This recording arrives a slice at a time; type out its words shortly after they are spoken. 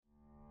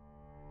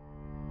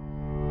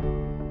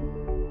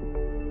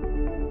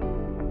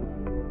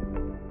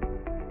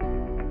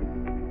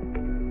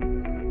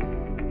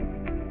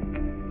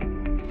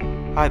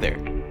Hi there,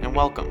 and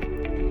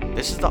welcome.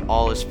 This is the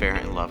All is Fair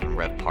in Love and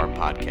RevPAR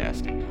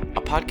podcast,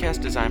 a podcast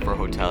designed for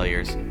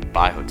hoteliers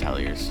by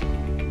hoteliers.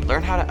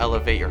 Learn how to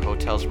elevate your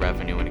hotel's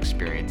revenue and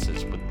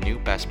experiences with new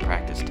best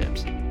practice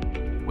tips.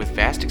 With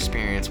vast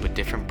experience with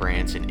different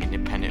brands and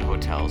independent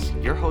hotels,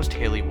 your host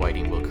Haley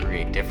Whiting will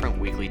create different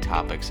weekly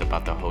topics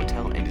about the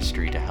hotel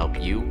industry to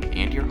help you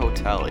and your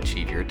hotel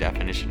achieve your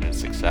definition of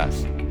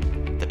success.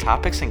 The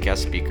topics and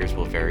guest speakers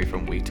will vary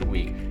from week to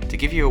week to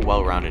give you a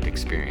well-rounded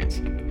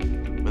experience.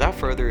 Without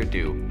further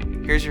ado,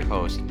 here's your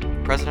host,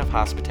 President of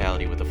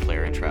Hospitality with a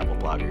Flair and travel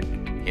blogger,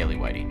 Haley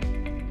Whiting.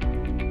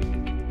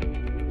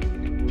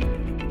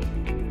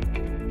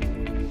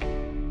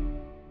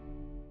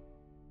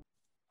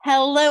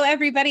 Hello,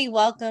 everybody.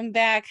 Welcome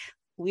back.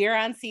 We're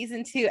on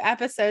season 2,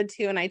 episode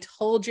 2, and I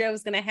told you I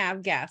was going to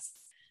have guests.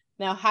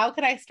 Now, how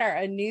could I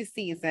start a new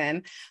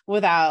season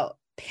without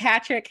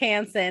Patrick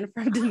Hansen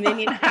from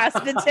Dominion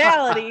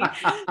Hospitality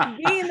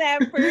being that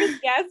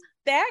first guest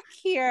back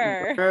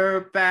here?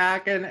 We're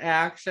back in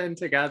action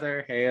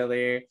together,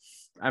 Haley.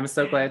 I'm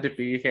so glad to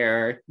be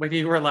here. When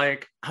you were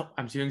like, oh,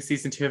 I'm doing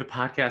season 2 of the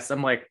podcast,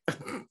 I'm like,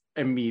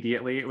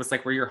 immediately, it was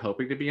like where you're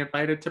hoping to be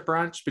invited to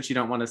brunch, but you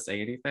don't want to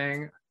say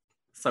anything.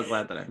 So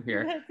glad that I'm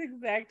here. That's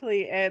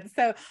exactly it.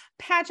 So,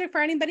 Patrick, for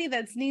anybody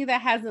that's new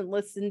that hasn't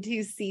listened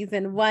to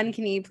season 1,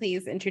 can you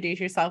please introduce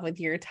yourself with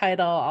your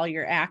title, all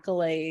your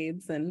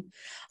accolades, and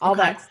all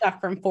that stuff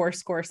from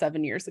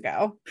 7 years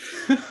ago?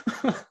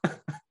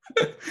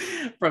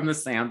 From the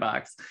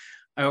sandbox.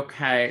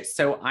 Okay,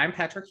 so I'm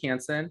Patrick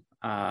Hansen,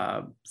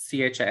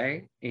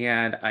 CHA,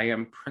 and I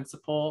am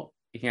principal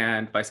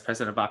and vice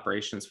president of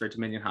operations for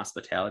Dominion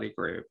Hospitality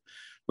Group.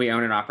 We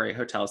own and operate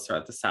hotels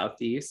throughout the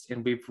Southeast,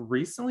 and we've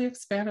recently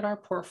expanded our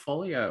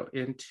portfolio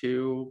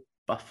into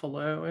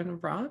Buffalo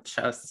and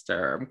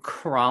Rochester. I'm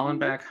crawling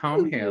back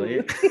home,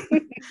 Haley.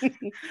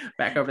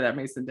 Back over that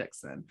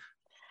Mason-Dixon.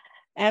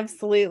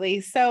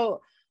 Absolutely.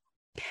 So,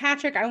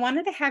 Patrick, I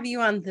wanted to have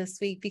you on this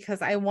week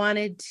because I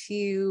wanted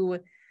to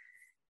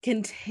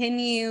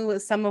continue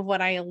some of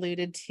what I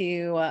alluded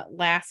to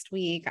last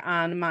week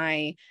on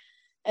my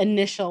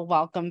initial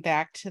welcome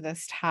back to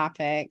this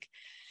topic.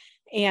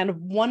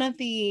 And one of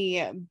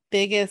the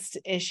biggest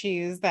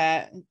issues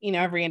that,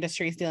 every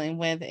industry is dealing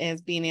with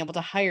is being able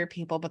to hire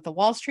people. But the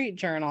Wall Street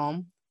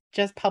Journal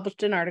just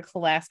published an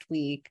article last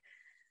week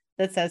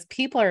that says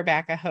people are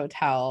back at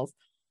hotels,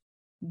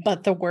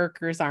 but the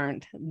workers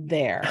aren't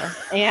there.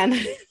 And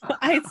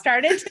I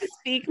started to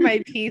speak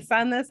my piece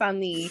on this on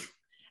the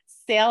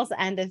sales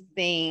end of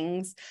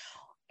things.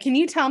 Can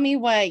you tell me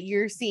what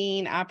you're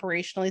seeing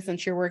operationally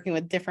since you're working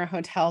with different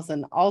hotels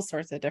in all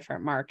sorts of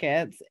different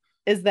markets?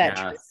 Is that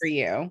true for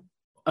you?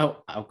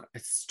 Oh,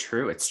 it's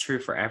true. It's true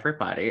for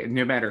everybody.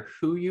 No matter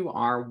who you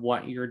are,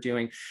 what you're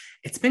doing.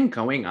 It's been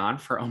going on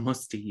for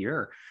almost a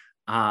year.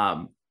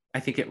 I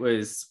think it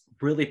was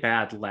really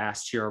bad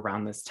last year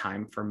around this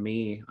time for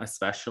me,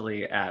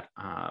 especially at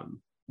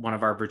one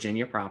of our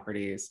Virginia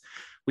properties.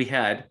 We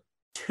had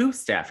 2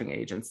 staffing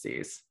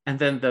agencies, and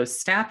then those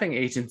staffing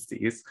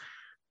agencies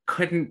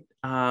couldn't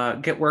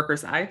get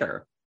workers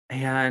either.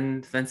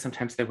 And then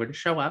sometimes they wouldn't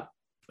show up.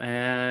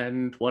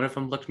 And one of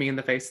them looked me in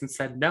the face and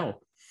said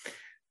no.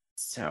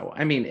 So,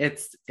 I mean,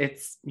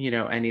 it's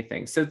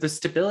anything. So the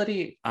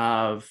stability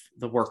of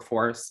the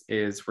workforce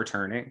is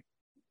returning.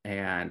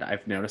 And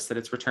I've noticed that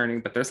it's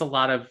returning, but there's a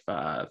lot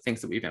of things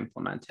that we've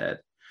implemented,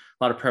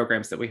 a lot of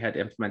programs that we had to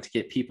implement to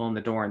get people in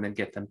the door and then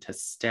get them to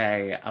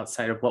stay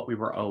outside of what we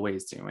were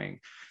always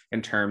doing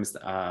in terms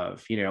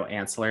of,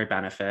 ancillary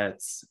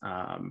benefits,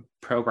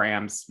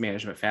 programs,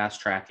 management,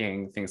 fast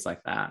tracking, things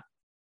like that.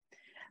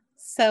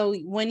 So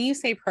when you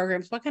say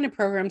programs, what kind of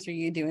programs are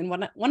you doing?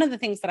 One of the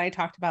things that I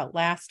talked about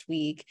last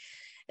week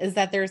is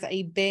that there's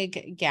a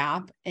big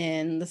gap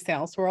in the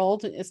sales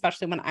world,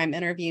 especially when I'm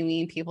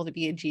interviewing people to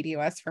be a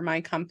GDOS for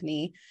my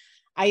company.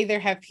 I either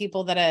have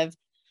people that have,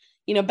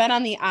 been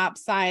on the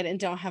ops side and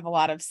don't have a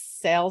lot of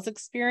sales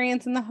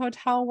experience in the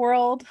hotel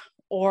world,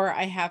 or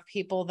I have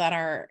people that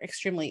are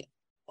extremely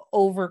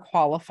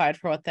overqualified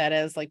for what that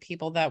is, like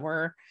people that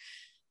were,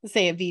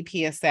 say, a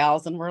VP of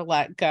sales and were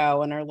let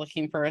go and are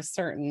looking for a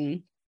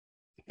certain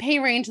pay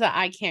range that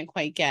I can't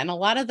quite get. And a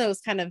lot of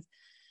those kind of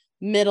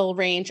middle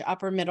range,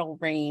 upper middle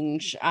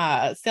range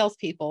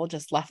salespeople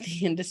just left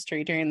the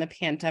industry during the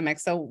pandemic.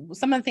 So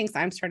some of the things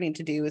I'm starting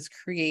to do is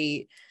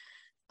create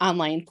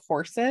online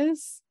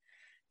courses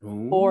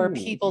for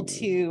people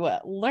to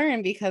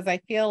learn, because I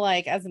feel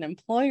like as an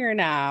employer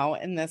now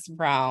in this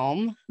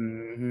realm,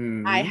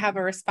 I have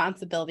a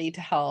responsibility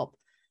to help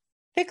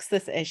fix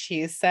this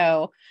issue.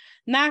 So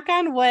knock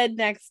on wood,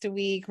 next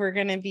week, we're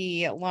going to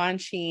be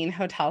launching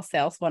Hotel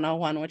Sales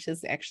 101, which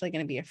is actually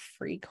going to be a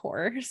free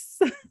course.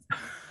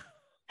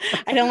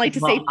 I don't like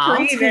to say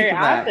free very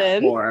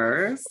often.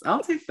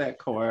 I'll take that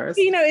course.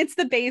 It's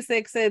the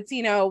basics. It's,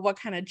 what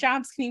kind of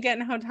jobs can you get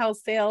in hotel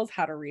sales,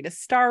 how to read a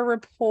star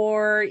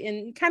report,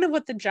 and kind of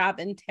what the job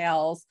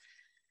entails.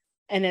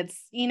 And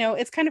it's,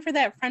 it's kind of for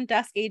that front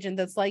desk agent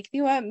that's like,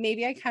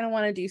 maybe I kind of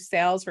want to do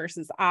sales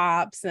versus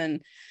ops.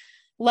 And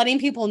letting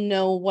people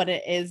know what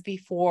it is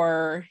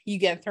before you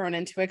get thrown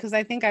into it. Because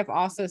I think I've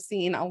also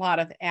seen a lot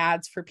of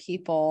ads for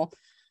people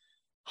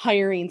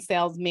hiring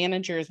sales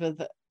managers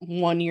with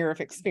 1 year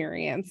of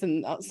experience.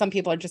 And some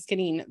people are just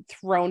getting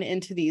thrown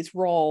into these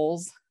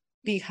roles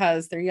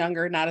because they're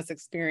younger, not as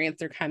experienced.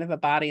 They're kind of a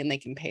body and they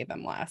can pay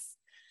them less.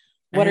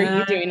 What are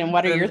you doing? And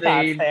what are your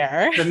thoughts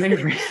there?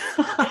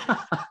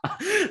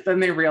 Then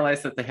they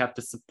realize that they have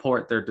to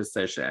support their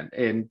decision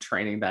in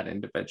training that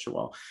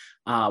individual.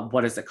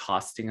 What is it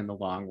costing in the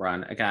long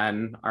run?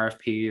 Again,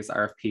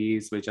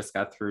 RFPs. We just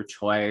got through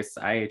Choice,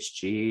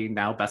 IHG,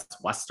 now Best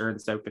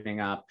Western's opening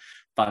up,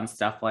 fun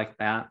stuff like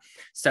that.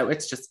 So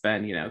it's just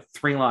been,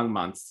 3 long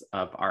months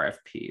of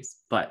RFPs.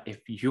 But if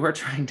you are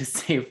trying to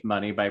save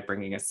money by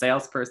bringing a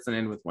salesperson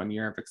in with 1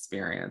 year of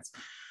experience,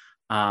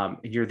 and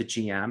you're the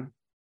GM,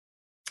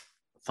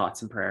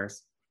 thoughts and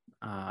prayers.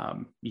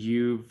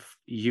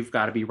 You've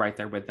got to be right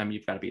there with them.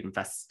 You've got to be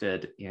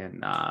invested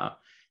in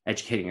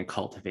educating and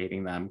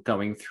cultivating them,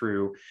 going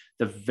through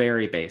the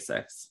very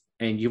basics.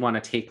 And you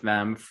want to take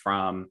them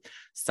from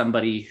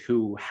somebody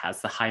who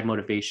has the high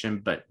motivation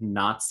but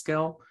not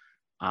skill,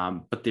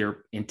 but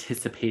they're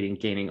anticipating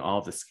gaining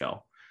all the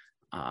skill,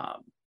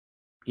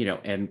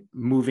 and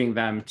moving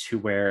them to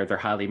where they're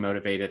highly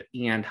motivated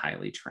and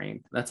highly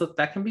trained.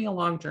 That can be a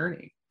long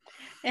journey.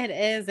 It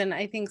is. And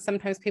I think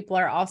sometimes people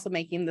are also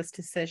making this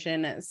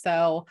decision.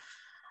 So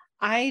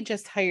I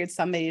just hired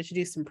somebody to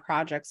do some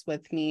projects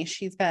with me.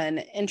 She's been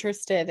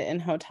interested in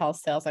hotel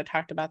sales. I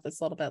talked about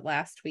this a little bit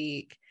last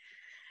week.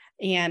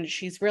 And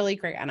she's really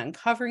great at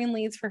uncovering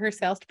leads for her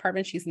sales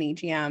department. She's an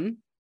EGM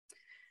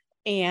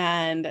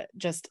and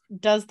just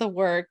does the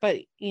work. But,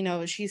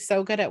 she's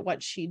so good at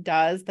what she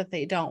does that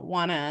they don't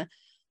want to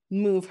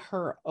move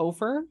her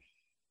over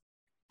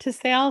to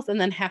sales and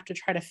then have to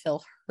try to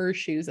fill her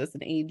shoes as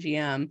an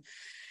AGM.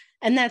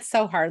 And that's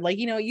so hard. Like,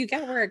 you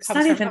get where it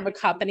comes from a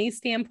company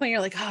standpoint. You're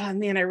like, oh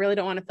man, I really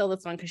don't want to fill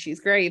this one because she's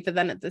great. But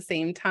then at the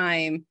same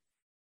time,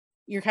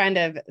 you're kind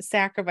of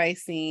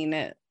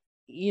sacrificing,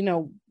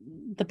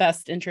 the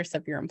best interest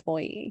of your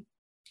employee.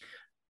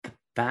 The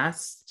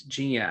best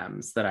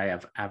GMs that I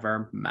have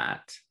ever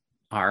met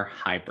are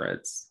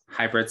hybrids,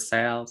 hybrid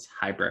sales,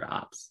 hybrid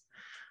ops.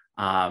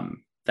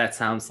 That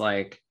sounds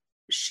like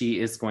she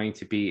is going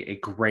to be a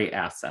great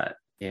asset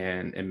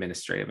in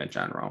administrative in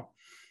general.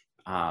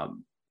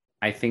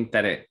 I think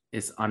that it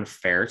is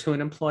unfair to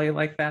an employee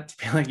like that to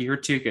be like, you're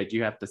too good,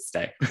 you have to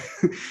stay.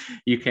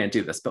 You can't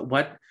do this. But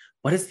what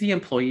does the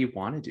employee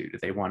want to do? Do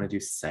they want to do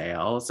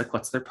sales? Like,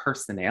 what's their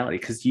personality?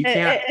 Because you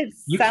can't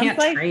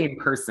train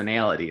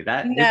personality.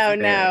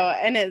 No.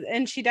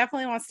 And she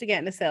definitely wants to get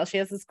into sales. She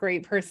has this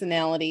great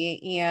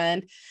personality.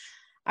 And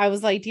I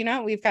was like,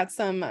 we've got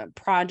some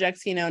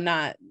projects,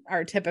 not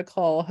our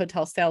typical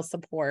hotel sales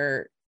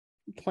support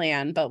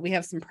plan, but we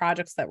have some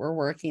projects that we're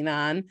working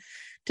on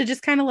to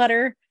just kind of let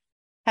her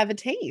have a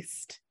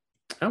taste.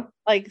 Oh,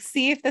 like,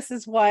 see if this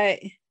is what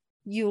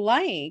you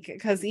like.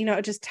 Because,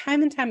 just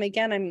time and time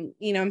again,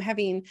 I'm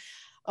having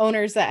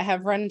owners that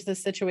have run into the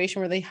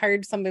situation where they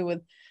hired somebody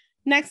with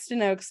next to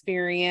no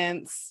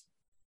experience,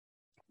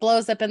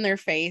 blows up in their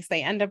face.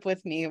 They end up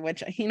with me,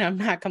 which, I'm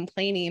not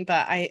complaining,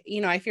 but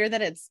I fear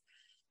that it's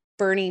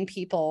burning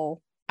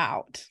people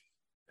out.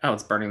 Oh,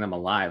 it's burning them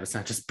alive. It's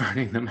not just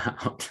burning them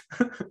out.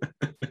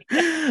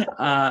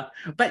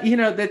 But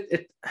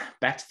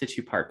back to the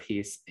 2-part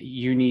piece,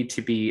 you need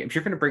to be, if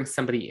you're going to bring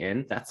somebody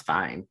in, that's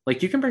fine.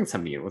 Like, you can bring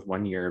somebody in with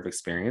 1 year of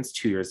experience,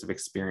 2 years of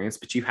experience,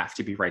 but you have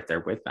to be right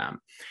there with them.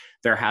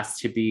 There has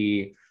to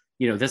be,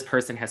 this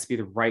person has to be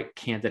the right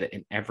candidate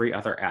in every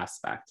other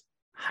aspect,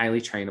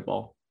 highly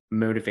trainable,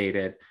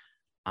 motivated,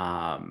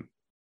 have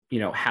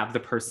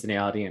the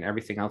personality and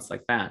everything else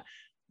like that.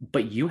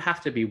 But you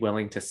have to be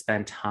willing to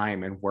spend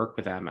time and work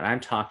with them. And I'm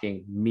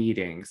talking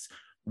meetings,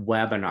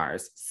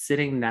 webinars,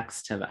 sitting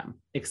next to them,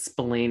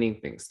 explaining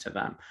things to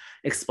them,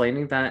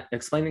 explaining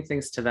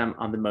things to them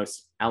on the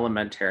most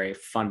elementary,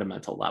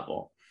 fundamental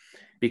level,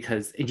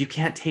 because you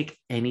can't take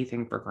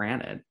anything for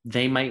granted.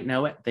 They might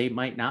know it, they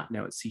might not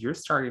know it. So you're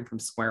starting from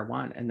square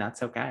one, and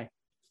that's okay.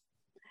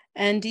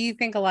 And do you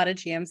think a lot of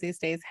GMs these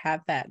days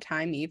have that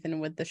time, even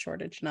with the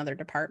shortage in other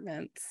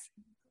departments?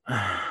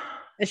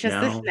 It's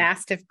just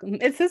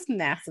this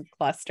massive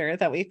cluster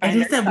that we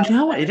find.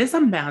 It is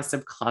a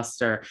massive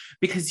cluster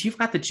because you've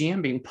got the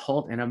GM being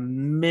pulled in a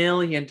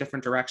million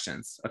different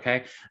directions.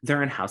 Okay.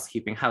 They're in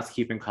housekeeping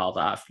called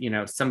off,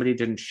 somebody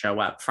didn't show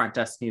up, front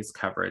desk needs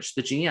coverage.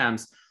 The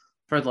GMs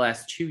for the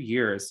last 2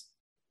 years,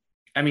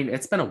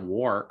 it's been a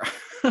war.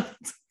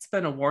 It's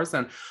been a war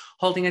zone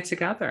holding it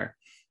together.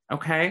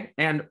 Okay.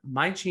 And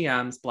my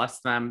GMs, bless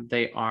them,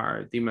 they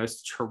are the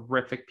most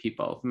terrific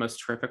people, the most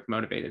terrific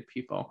motivated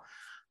people.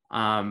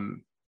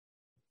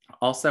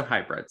 Also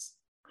hybrids,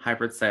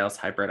 hybrid sales,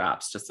 hybrid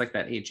ops, just like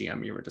that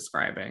AGM you were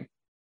describing.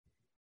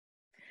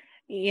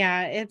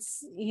 Yeah,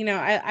 it's,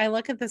 I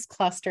look at this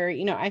cluster,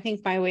 I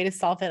think my way to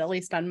solve it, at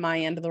least on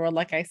my end of the world,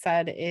 like I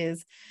said,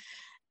 is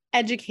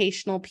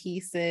educational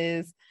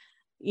pieces,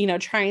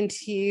 trying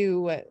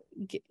to,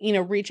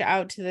 reach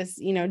out to this,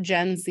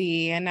 Gen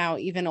Z and now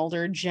even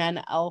older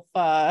Gen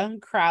Alpha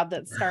crowd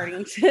that's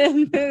starting to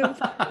move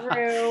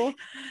through.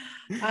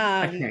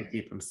 I can't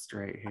keep them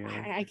straight here.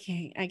 I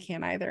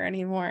can't either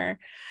anymore.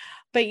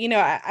 But,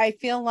 I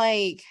feel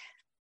like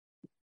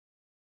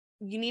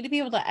you need to be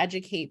able to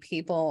educate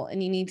people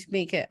and you need to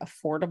make it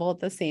affordable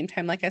at the same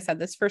time. Like I said,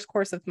 this first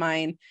course of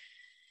mine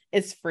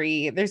is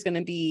free. There's going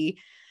to be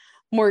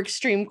more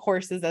extreme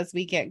courses as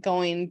we get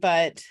going.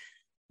 But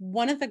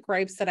one of the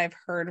gripes that I've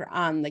heard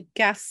on the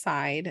guest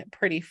side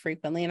pretty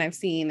frequently, and I've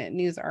seen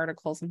news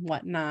articles and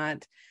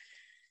whatnot,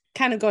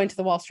 kind of going to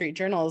the Wall Street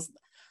Journal, is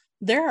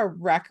there are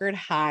record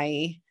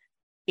high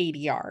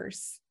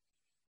ADRs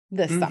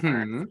this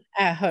summer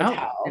at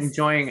hotels.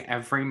 Enjoying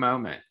every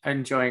moment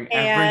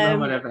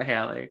of it,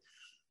 Haley.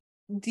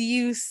 Do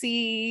you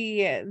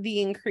see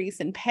the increase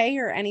in pay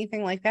or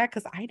anything like that?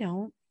 Because I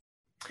don't.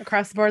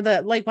 Across the board,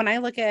 when I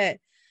look at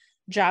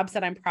jobs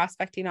that I'm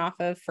prospecting off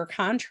of for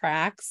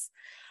contracts,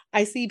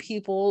 I see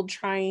people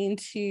trying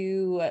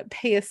to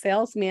pay a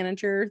sales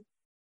manager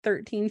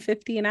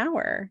 $13.50 an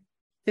hour.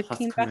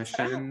 15 plus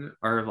commission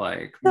or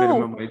like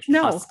minimum wage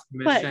plus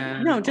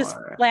commission? But just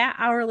flat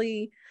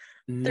hourly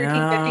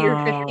 $13.50 or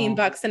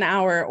 $15 an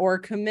hour, or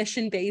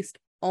commission based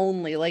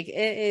only. Like,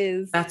 it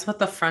is. That's what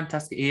the front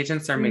desk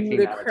agents are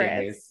making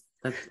nowadays.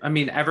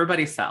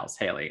 Everybody sells,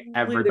 Haley.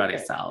 Everybody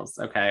sells.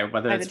 Okay.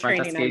 Whether it's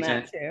front desk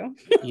agent,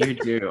 you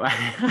do.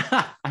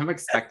 I'm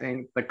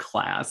expecting the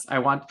class. I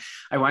want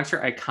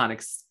your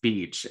iconic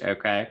speech.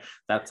 Okay.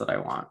 That's what I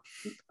want.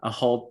 A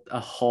whole,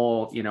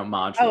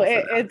 module. Oh,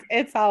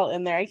 it's all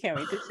in there. I can't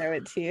wait to show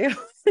it to you.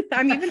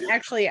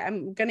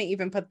 I'm going to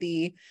even put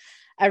the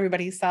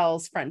Everybody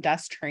Sells front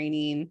desk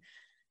training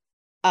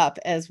up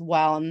as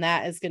well. And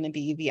that is going to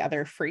be the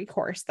other free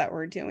course that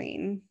we're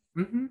doing.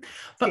 Mm-hmm.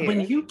 But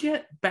when you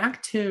get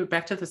back to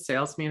the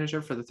sales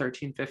manager for the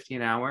 $13.50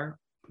 an hour,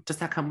 does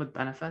that come with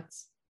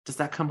benefits? Does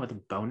that come with a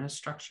bonus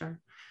structure?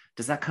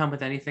 Does that come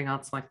with anything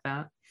else like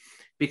that?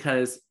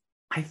 Because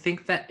I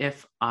think that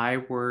if I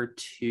were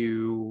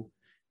to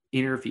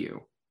interview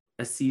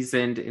a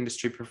seasoned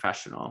industry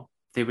professional,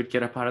 they would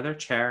get up out of their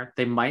chair.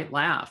 They might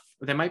laugh.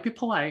 They might be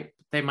polite.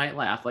 They might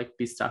laugh, like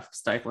be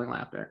stifling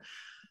laughter,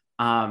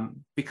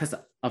 because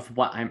of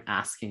what I'm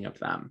asking of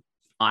them.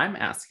 I'm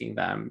asking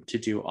them to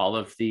do all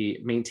of the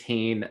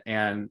maintain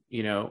and,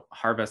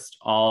 harvest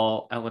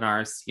all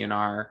LNR,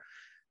 CNR,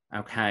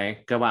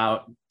 okay, go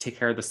out, take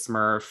care of the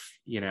Smurf,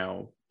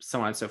 so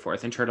on and so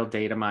forth, internal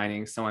data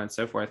mining, so on and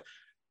so forth.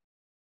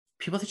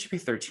 People that should be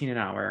 $13 an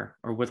hour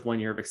or with 1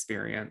 year of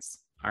experience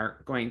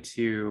aren't going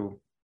to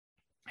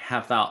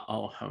have that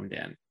all honed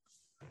in.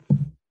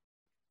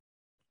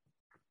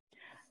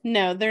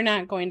 No, they're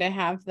not going to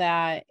have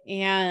that.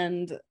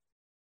 And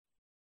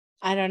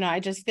I don't know.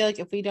 I just feel like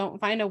if we don't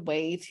find a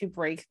way to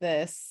break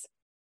this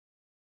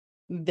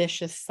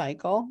vicious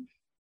cycle,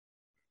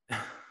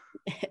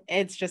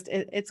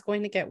 it's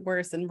going to get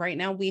worse. And right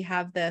now we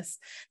have the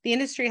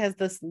industry has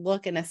this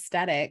look and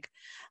aesthetic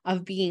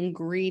of being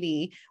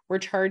greedy. We're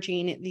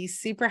charging these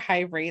super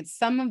high rates.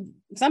 Some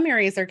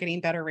areas are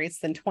getting better rates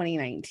than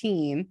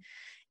 2019.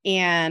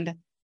 And,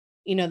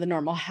 the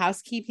normal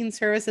housekeeping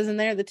services in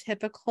there, the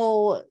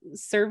typical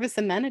service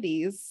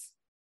amenities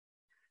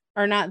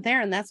are not there.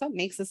 And that's what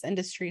makes this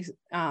industry,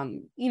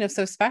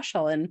 so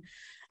special. And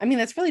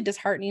that's really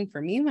disheartening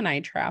for me when I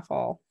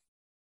travel.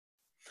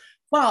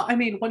 Well,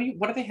 what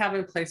do they have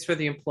in place for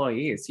the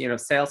employees?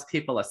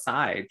 Salespeople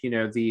aside,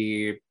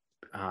 the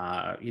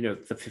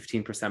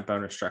 15%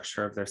 bonus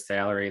structure of their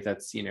salary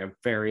that's,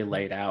 very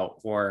laid out,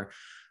 or,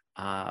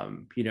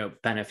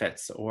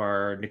 benefits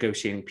or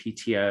negotiating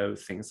PTO,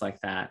 things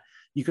like that.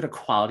 You get a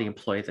quality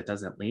employee that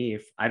doesn't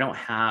leave. I don't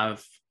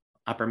have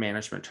upper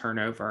management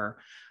turnover.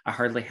 I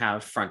hardly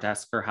have front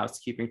desk or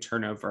housekeeping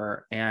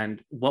turnover.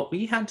 And what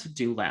we had to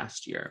do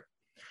last year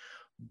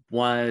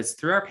was,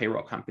 through our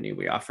payroll company,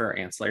 we offer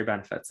ancillary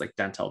benefits like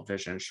dental,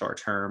 vision,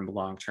 short-term,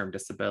 long-term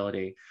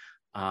disability,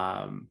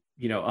 a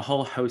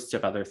whole host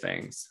of other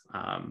things.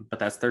 But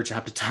that's their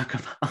job to talk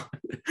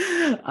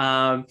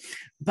about.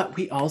 But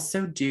we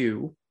also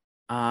do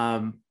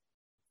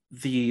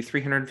the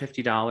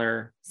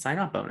 $350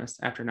 sign-on bonus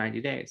after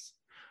 90 days.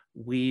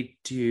 We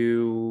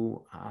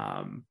do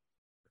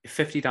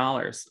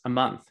 $50 a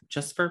month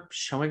just for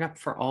showing up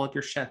for all of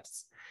your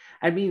shifts.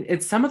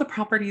 It's some of the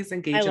properties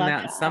engage in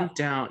that, some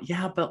don't.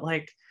 Yeah, but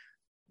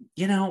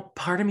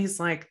part of me is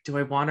like, do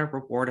I want to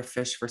reward a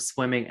fish for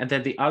swimming? And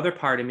then the other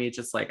part of me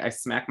just I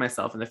smack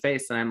myself in the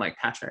face and I'm like,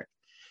 Patrick,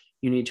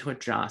 you need to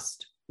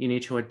adjust. You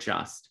need to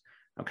adjust.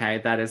 Okay.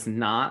 That is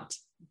not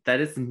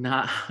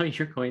how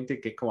you're going to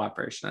get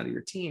cooperation out of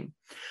your team.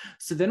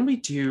 So then we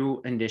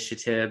do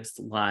initiatives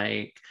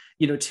like,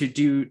 to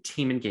do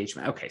team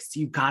engagement. Okay. So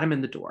you got them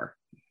in the door.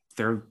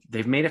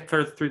 They've made it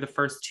through the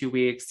first 2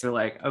 weeks. They're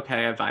like,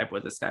 okay, I vibe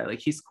with this guy. Like,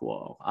 he's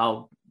cool.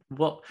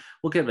 We'll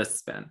give it a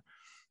spin.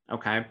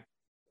 Okay.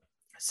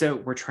 So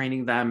we're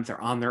training them.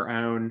 They're on their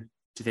own.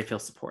 Do they feel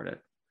supported?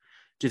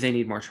 Do they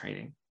need more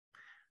training?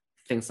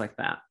 Things like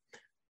that.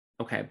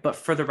 Okay. But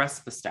for the rest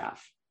of the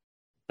staff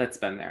that's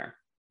been there,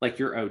 like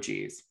your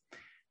OGs,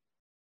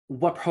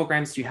 what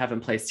programs do you have in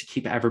place to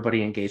keep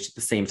everybody engaged at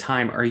the same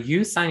time? Are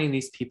you signing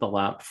these people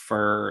up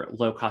for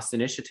low cost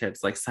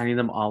initiatives, like signing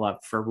them all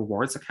up for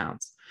rewards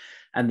accounts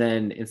and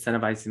then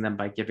incentivizing them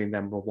by giving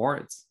them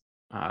rewards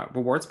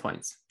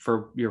points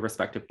for your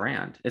respective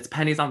brand? It's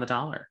pennies on the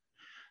dollar.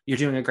 You're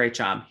doing a great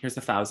job. Here's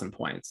 1,000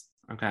 points.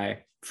 Okay.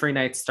 Free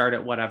nights start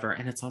at whatever.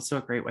 And it's also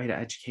a great way to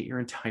educate your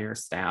entire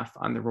staff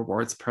on the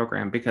rewards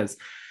program, because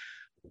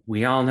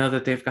we all know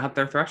that they've got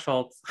their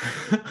thresholds.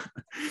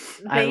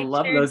 I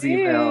love sure those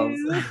emails.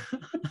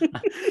 do.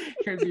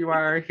 Here's who you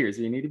are. Here's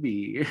who you need to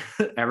be.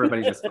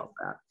 Everybody just felt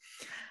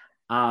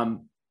that.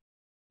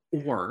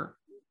 Or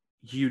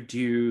you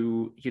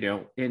do,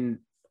 in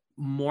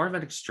more of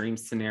an extreme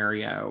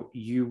scenario,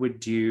 you would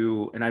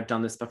do, and I've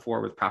done this before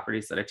with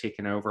properties that I've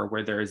taken over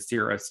where there is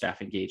zero staff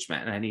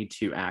engagement and I need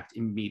to act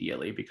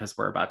immediately because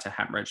we're about to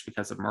hemorrhage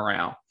because of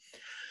morale.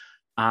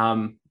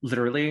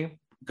 Literally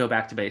go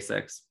back to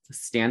basics,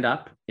 stand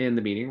up in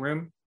the meeting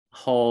room,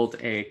 hold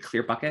a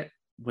clear bucket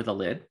with a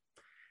lid,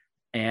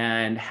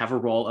 and have a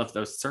roll of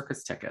those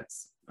circus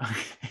tickets.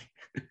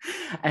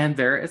 And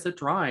there is a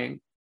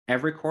drawing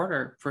every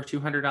quarter for a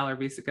 $200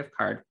 Visa gift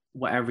card,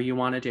 whatever you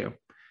want to do,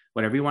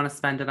 whatever you want to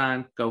spend it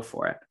on, go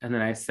for it. And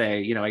then I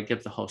say, I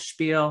give the whole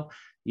spiel,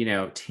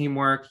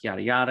 teamwork,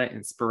 yada, yada,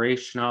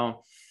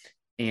 inspirational.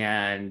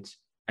 And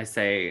I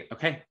say,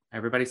 okay,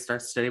 everybody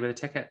starts today with a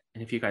ticket.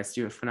 And if you guys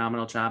do a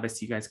phenomenal job, I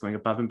see you guys going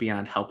above and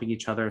beyond, helping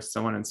each other,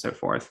 so on and so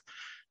forth,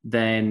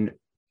 then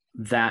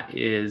that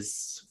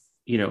is,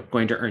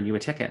 going to earn you a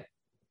ticket.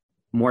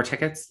 More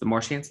tickets, the more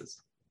chances.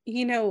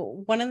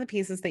 One of the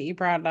pieces that you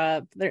brought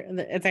up,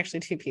 it's actually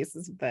two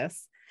pieces of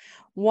this.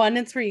 One,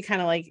 it's where you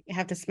kind of like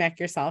have to smack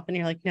yourself and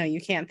you're like, no, you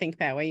can't think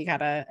that way. You got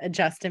to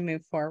adjust and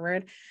move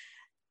forward.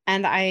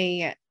 And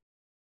I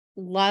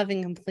love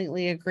and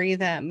completely agree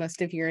that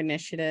most of your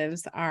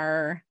initiatives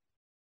are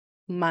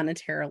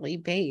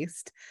monetarily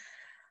based.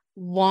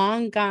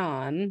 Long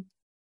gone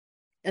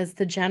is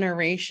the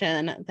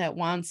generation that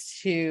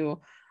wants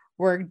to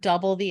work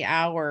double the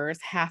hours,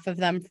 half of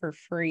them for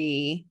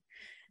free,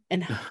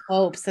 in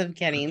hopes of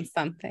getting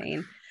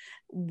something.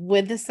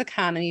 With this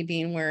economy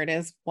being where it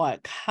is,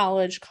 what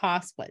college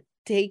costs, what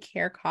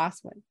daycare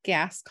costs, what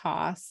gas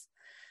costs,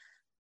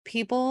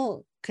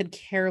 people could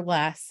care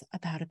less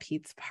about a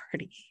pizza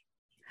party.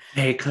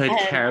 They could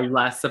care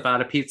less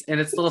about a pizza, and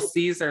it's Little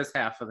Caesars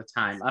half of the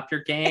time. Up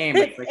your game.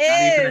 It's like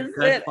it not even a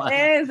good one.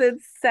 is.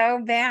 It's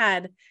so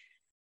bad.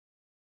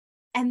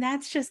 And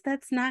that's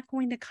not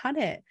going to cut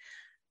it.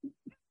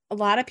 A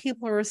lot of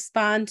people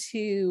respond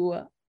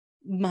to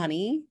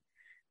money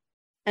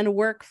and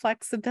work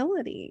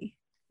flexibility.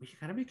 You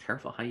got to be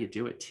careful how you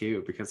do it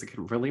too, because it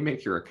can really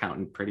make your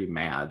accountant pretty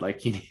mad.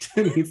 Like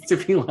needs to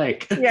be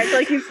like, yeah, I feel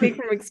like you speak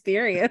from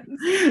experience.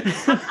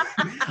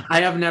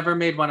 I have never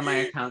made one of my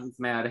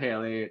accountants mad,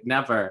 Haley.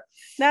 Never.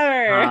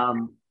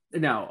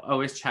 No,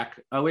 always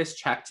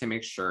check to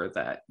make sure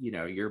that,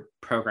 your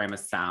program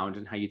is sound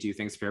and how you do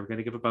things. If you're ever going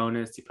to give a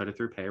bonus, you put it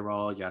through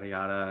payroll, yada,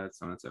 yada,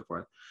 so on and so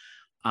forth.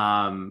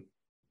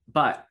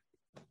 But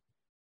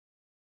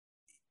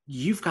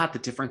you've got the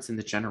difference in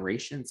the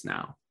generations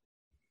now.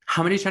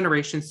 How many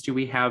generations do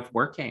we have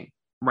working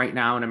right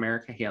now in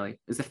America, Haley?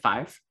 Is it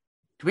 5?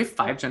 Do we have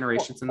 5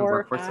 generations in the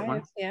workforce at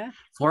once? Yeah.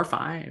 4 or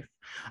 5.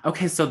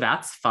 Okay, so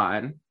that's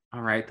fun.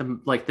 All right.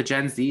 The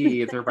Gen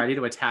Z, they're ready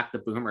to attack the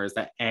boomers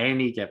at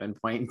any given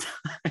point in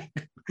time.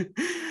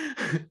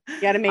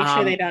 You got to make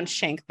sure they don't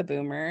shank the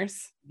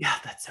boomers. Yeah,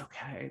 that's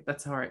okay.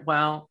 That's all right.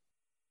 Well,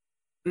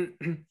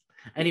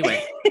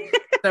 anyway,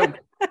 so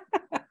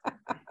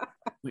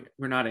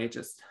we're not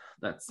ageist.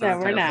 That's no,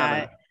 we're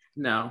not.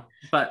 No,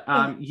 but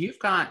you've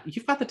got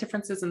the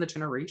differences in the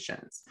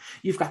generations.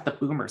 You've got the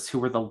boomers who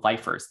were the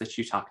lifers that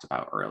you talked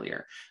about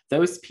earlier.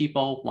 Those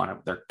people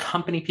they're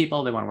company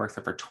people. They want to work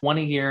there for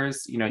 20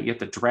 years. You have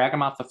to drag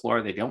them off the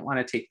floor. They don't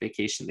want to take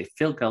vacation. They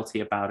feel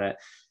guilty about it.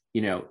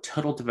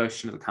 Total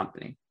devotion to the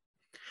company.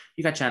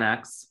 You got Gen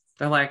X.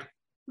 They're like,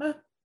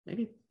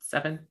 maybe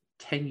 7-10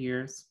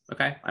 years.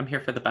 Okay, I'm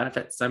here for the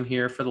benefits. I'm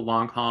here for the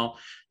long haul.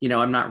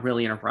 I'm not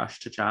really in a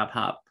rush to job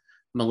hop.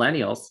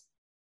 Millennials.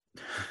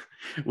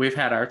 We've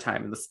had our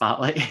time in the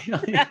spotlight.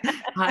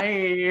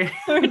 Hi.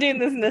 We're doing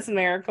this Miss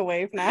America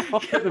wave now.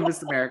 The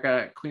Miss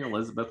America Queen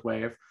Elizabeth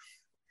wave.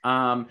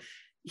 3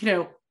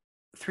 to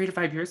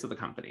 5 years with the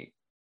company.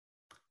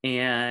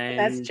 And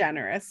that's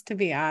generous, to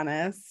be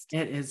honest.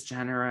 It is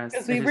generous.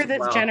 Because we were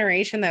this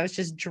generation that was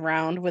just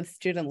drowned with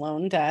student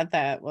loan debt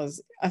that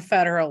was a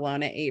federal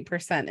loan at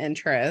 8%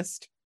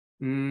 interest.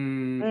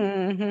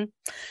 Mm-hmm.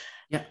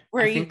 Yeah.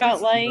 Where you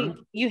felt like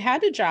you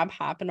had to job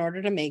hop in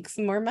order to make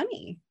some more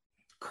money.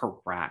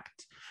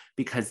 Correct.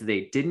 Because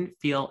they didn't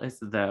feel as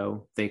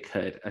though they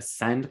could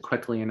ascend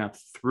quickly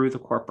enough through the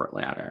corporate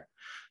ladder.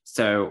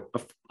 So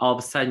all of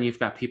a sudden you've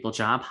got people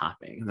job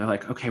hopping and they're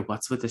like, okay,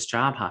 what's with this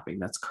job hopping?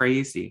 That's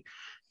crazy.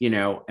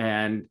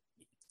 And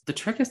the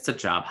trick is to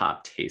job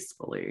hop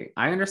tastefully.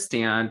 I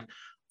understand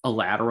a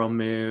lateral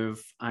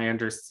move. I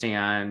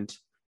understand,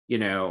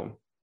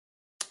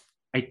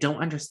 I don't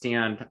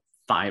understand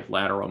 5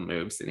 lateral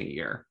moves in a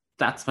year.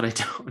 That's what I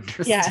don't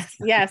understand.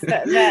 Yes.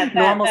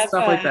 Normal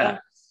stuff like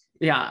that.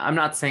 Yeah, I'm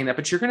not saying that,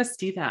 but you're going to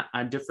see that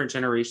on different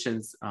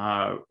generations,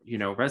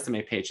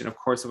 resume page. And of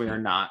course, we are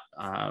not,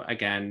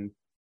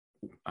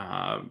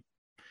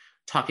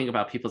 talking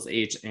about people's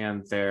age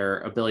and their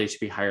ability to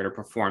be hired or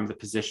perform the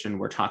position.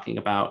 We're talking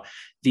about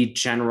the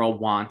general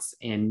wants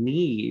and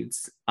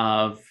needs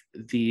of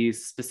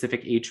these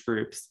specific age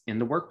groups in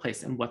the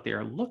workplace and what they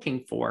are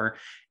looking for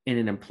in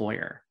an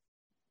employer.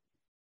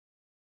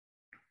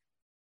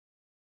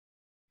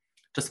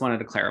 Just wanted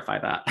to clarify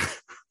that.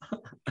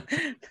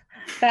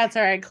 That's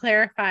all right.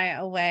 Clarify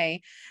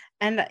away.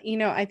 And,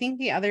 I think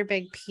the other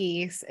big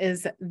piece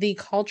is the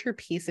culture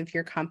piece of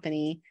your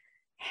company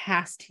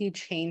has to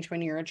change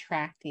when you're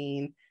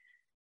attracting,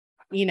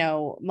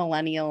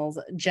 millennials,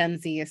 Gen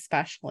Z,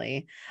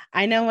 especially.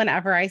 I know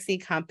whenever I see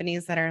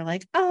companies that are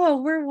like, oh,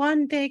 we're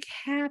one big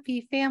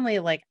happy family,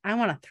 like I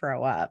want to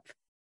throw up.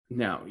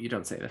 No, you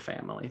don't say the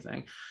family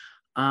thing.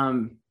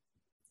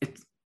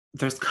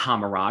 There's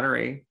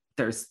camaraderie,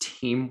 there's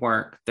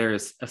teamwork,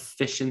 there's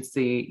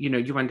efficiency.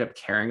 You end up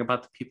caring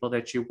about the people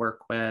that you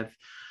work with.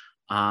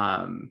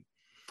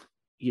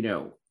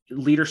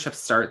 Leadership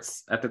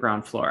starts at the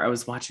ground floor. I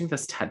was watching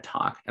this TED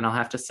Talk, and I'll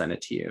have to send it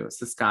to you. It's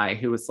this guy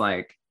who was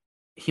like,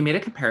 he made a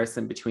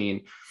comparison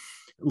between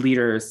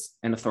leaders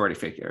and authority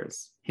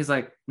figures. He's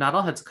like, not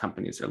all heads of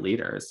companies are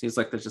leaders. He's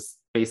like,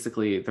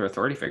 they're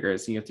authority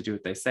figures, and you have to do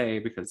what they say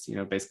because,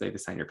 basically they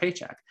sign your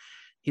paycheck.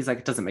 He's like,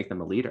 it doesn't make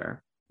them a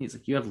leader. He's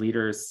like, you have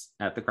leaders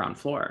at the ground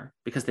floor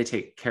because they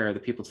take care of the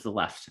people to the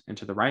left and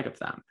to the right of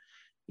them,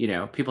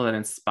 people that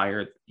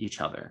inspire each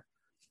other.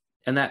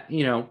 And that,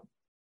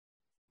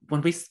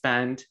 when we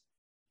spend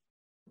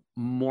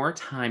more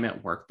time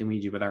at work than we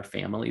do with our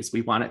families,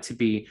 we want it to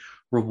be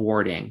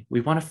rewarding.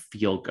 We want to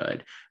feel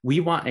good. We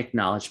want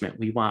acknowledgement.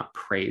 We want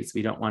praise.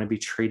 We don't want to be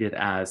treated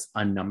as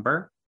a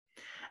number.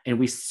 And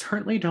we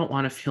certainly don't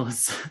want to feel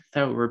as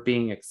though we're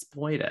being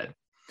exploited.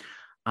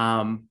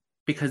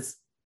 Because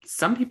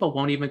some people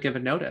won't even give a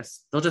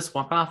notice. They'll just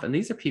walk off. And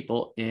these are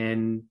people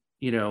in,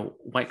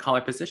 white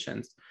collar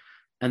positions.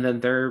 And then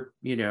their,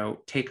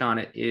 take on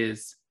it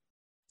is,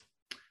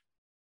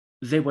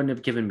 they wouldn't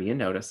have given me a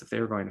notice if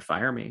they were going to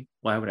fire me.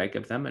 Why would I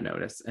give them a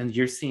notice? And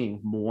you're seeing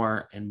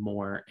more and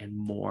more and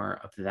more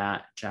of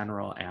that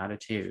general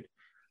attitude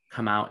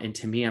come out. And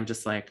to me, I'm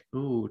just like,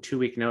 ooh,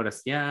 2-week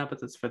notice. Yeah,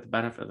 but that's for the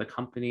benefit of the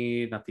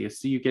company, not the,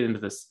 so you get into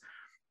this,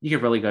 you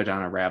could really go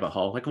down a rabbit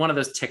hole, like one of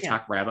those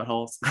TikTok rabbit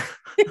holes.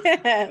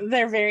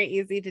 They're very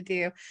easy to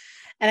do.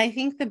 And I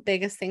think the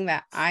biggest thing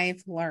that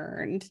I've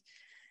learned,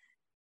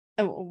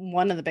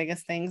 one of the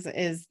biggest things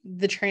is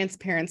the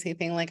transparency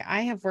thing. Like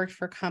I have worked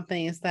for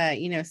companies that,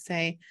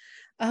 say,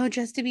 oh,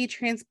 just to be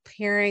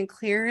transparent,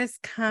 clear is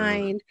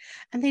kind. Ugh.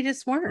 And they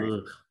just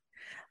weren't. Ugh.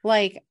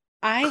 Like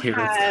I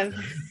have,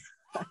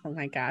 oh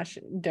my gosh,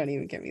 don't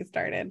even get me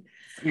started.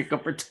 You go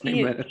for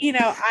 20 minutes.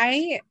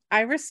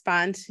 I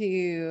respond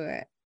to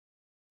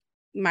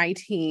my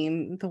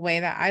team the way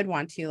that I'd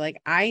want to.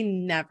 Like I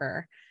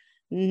never,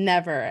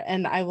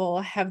 and I will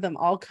have them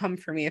all come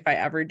for me if I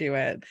ever do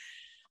it.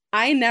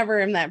 I never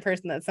am that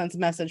person that sends a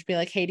message, be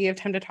like, hey, do you have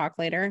time to talk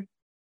later?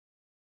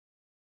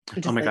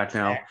 Oh my God,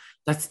 no.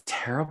 That's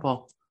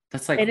terrible.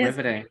 That's like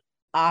riveting.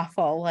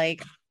 Awful.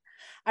 Like,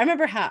 I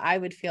remember how I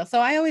would feel. So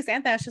I always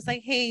add that. It's just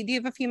like, hey, do you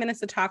have a few minutes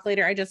to talk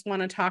later? I just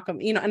want to talk,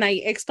 and I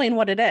explain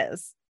what it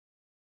is.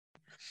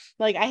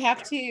 Like, I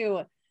have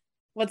to,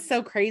 what's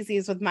so crazy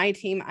is with my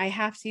team, I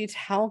have to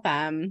tell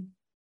them,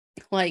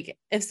 like,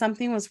 if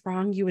something was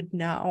wrong, you would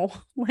know.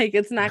 Like,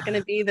 it's not going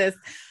to be this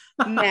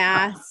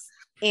mass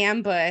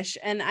ambush.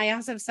 And I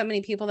also have so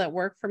many people that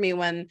work for me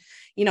when,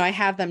 I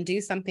have them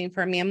do something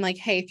for me. I'm like,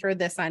 hey, throw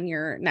this on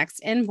your next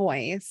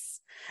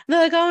invoice. And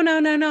they're like, oh, no.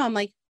 I'm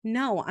like,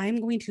 no,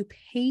 I'm going to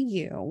pay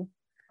you.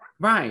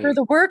 Right. For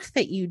the work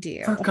that you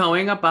do. For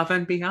going above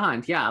and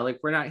beyond. Yeah.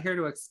 Like we're not here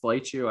to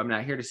exploit you. I'm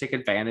not here to take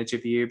advantage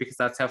of you because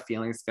that's how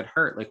feelings get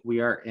hurt. Like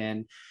we are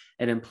in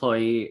an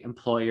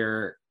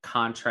employer,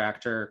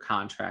 contractor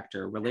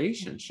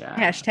relationship.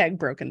 Hashtag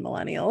broken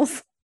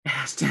millennials.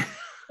 Hashtag.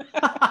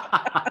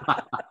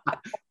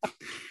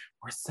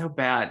 We're so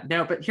bad.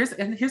 No, but here's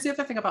the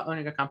other thing about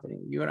owning a company.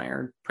 You and I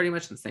are pretty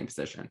much in the same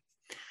position.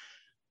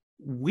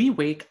 We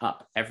wake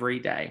up every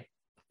day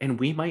and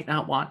we might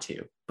not want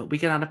to, but we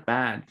get out of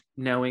bed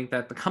knowing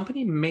that the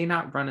company may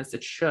not run as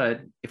it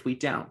should if we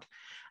don't.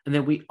 And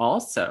then we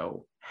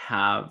also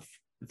have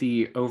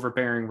the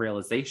overbearing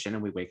realization,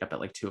 and we wake up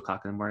at like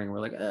 2:00 in the morning. And we're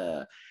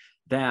like,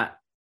 that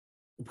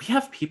we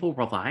have people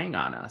relying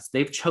on us.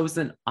 They've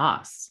chosen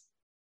us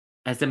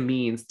as a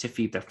means to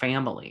feed their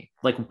family.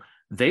 Like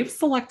they've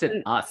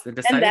selected us and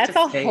decided. And that's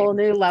a whole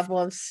new level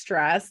of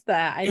stress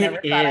that I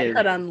never thought I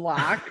could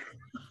unlock.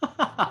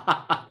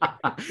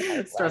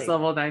 Stress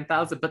level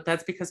 9,000. But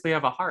that's because we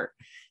have a heart.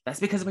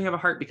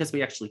 Because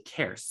we actually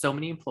care. So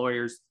many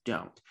employers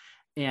don't.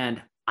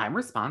 And I'm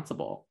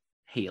responsible,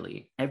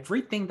 Haley.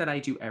 Everything that I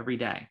do every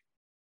day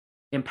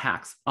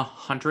impacts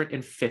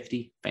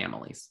 150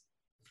 families.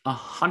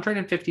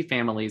 150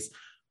 families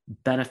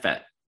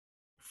benefit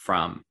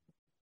from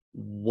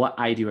what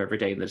I do every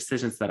day and the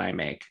decisions that I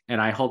make, and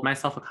I hold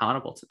myself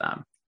accountable to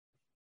them.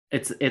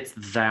 It's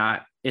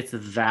that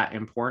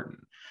important.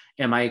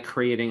 Am I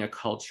creating a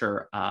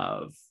culture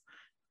of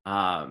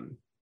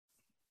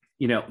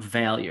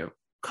value,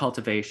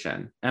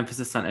 cultivation,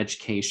 emphasis on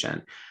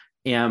education?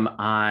 Am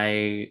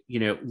I,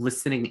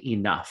 listening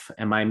enough?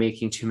 Am I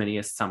making too many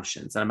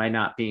assumptions? Am I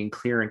not being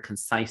clear and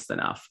concise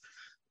enough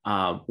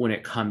when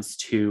it comes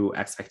to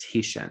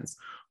expectations?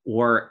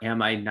 Or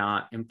am I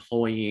not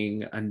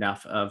employing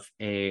enough of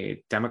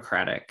a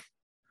democratic,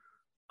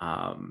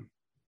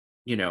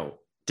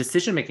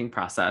 decision-making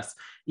process,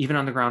 even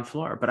on the ground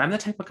floor? But I'm the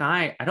type of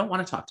guy, I don't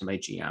want to talk to my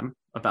GM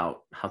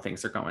about how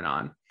things are going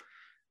on.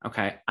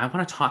 Okay. I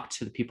want to talk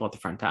to the people at the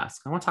front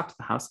desk. I want to talk to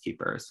the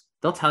housekeepers.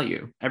 They'll tell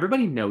you,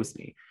 everybody knows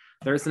me.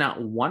 There's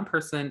not one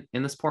person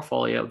in this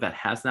portfolio that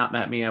has not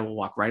met me. I will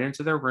walk right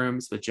into their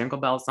rooms with jingle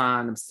bells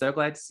on. I'm so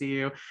glad to see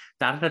you.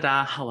 Da, da, da,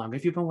 da. How long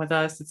have you been with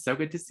us? It's so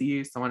good to see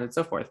you, so on and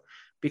so forth.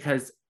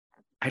 Because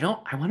I'm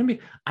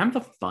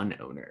the fun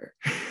owner.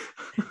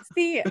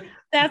 See,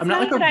 that's I'm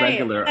not like a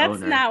regular owner.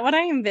 That's not what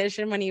I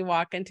envision when you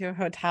walk into a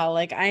hotel.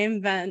 I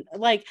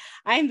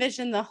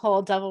envision the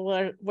whole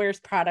Devil Wears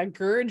Prada,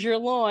 gird your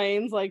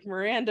loins, like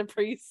Miranda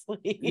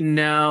Priestley.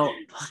 No,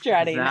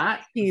 strutting.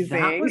 That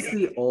was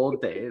the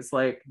old days.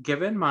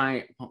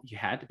 You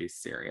had to be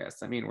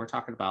serious. I mean, we're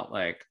talking about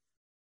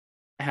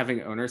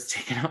having owners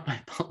taken out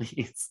by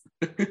police.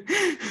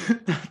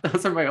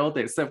 Those are my old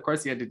days. So of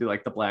course you had to do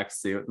the black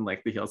suit and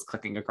the heels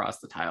clicking across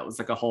the tile. It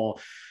was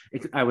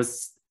I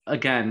was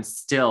again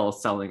still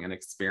selling an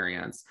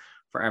experience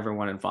for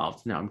everyone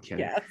involved. No, I'm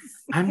kidding. Yes.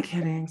 I'm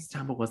kidding.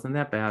 Stop. It wasn't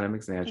that bad. I'm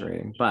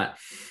exaggerating. But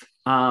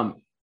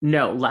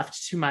no,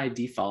 left to my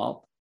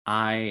default,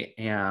 I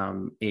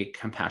am a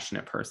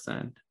compassionate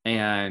person.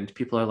 And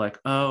people are like,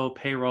 oh,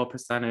 payroll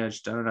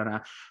percentage, da, da, da, da.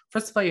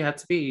 First of all, you have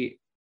to be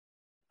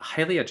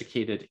highly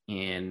educated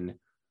in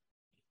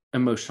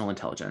emotional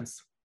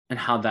intelligence and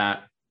how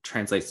that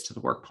translates to the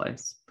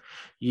workplace.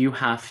 You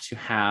have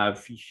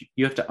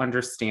to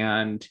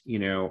understand,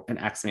 an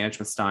X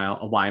management style,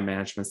 a Y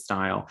management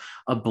style,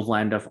 a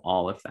blend of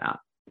all of that.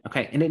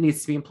 Okay. And it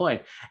needs to be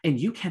employed. And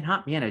you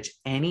cannot manage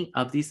any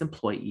of these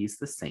employees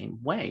the same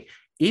way.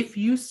 If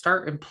you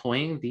start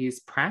employing these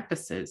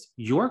practices,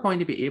 you're going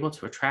to be able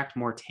to attract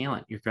more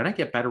talent. You're going to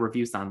get better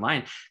reviews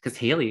online because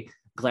Haley,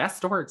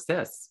 Glassdoor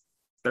exists.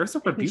 There's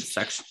a review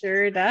section.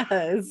 Sure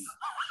does.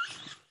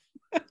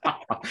 It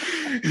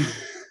does.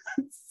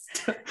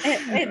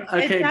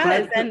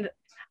 And,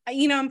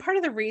 and part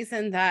of the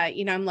reason that,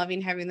 I'm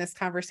loving having this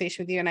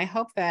conversation with you, and I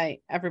hope that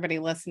everybody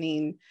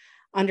listening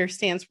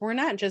understands, we're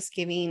not just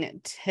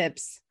giving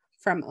tips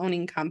from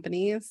owning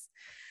companies.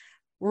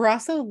 We're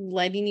also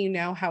letting you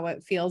know how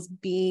it feels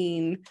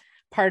being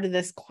part of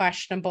this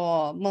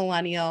questionable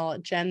millennial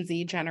Gen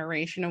Z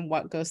generation and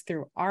what goes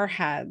through our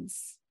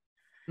heads.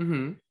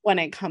 Mm-hmm. When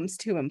it comes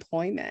to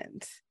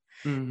employment.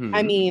 Mm-hmm.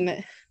 I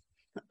mean,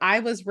 I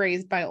was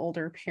raised by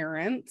older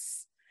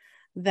parents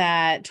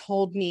that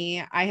told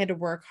me I had to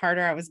work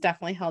harder. I was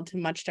definitely held to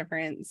much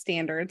different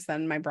standards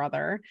than my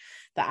brother,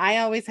 that I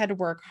always had to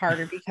work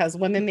harder because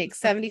women make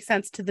 70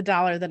 cents to the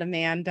dollar that a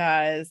man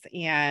does.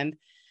 And,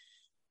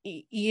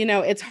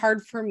 it's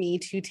hard for me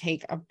to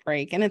take a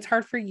break, and it's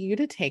hard for you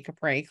to take a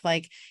break.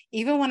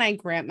 Even when I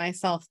grant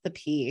myself the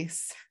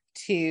peace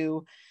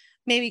to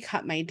maybe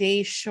cut my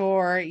day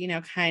short,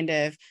 kind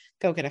of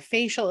go get a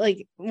facial.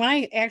 When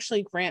I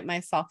actually grant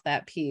myself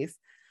that peace,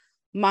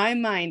 my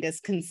mind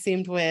is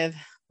consumed with,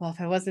 well,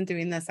 if I wasn't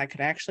doing this, I could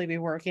actually be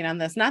working on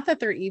this. Not that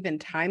they're even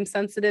time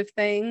sensitive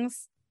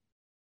things,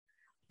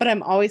 but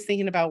I'm always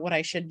thinking about what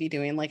I should be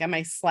doing. Am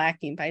I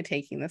slacking by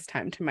taking this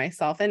time to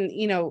myself? And,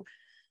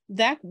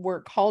 that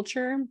work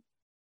culture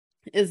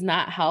is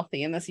not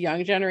healthy. And this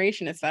young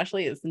generation,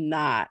 especially, is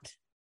not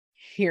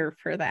here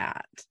for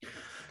that.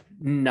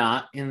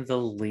 Not in the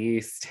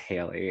least,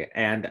 Haley.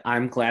 And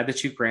I'm glad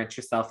that you grant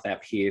yourself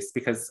that peace,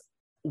 because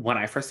when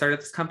I first started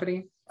this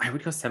company, I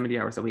would go 70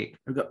 hours a week.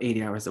 I would go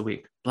 80 hours a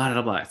week. Blah,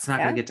 blah, blah. It's not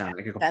going to get done.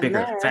 I could go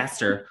bigger,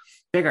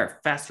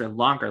 faster,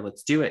 longer.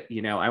 Let's do it.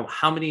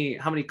 How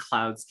many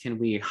clouds can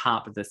we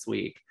hop this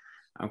week?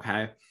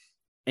 Okay.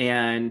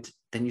 And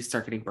then you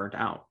start getting burnt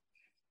out.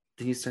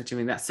 Then you start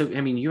doing that. So,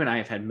 I mean, you and I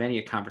have had many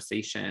a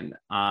conversation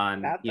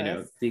on,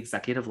 the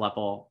executive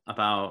level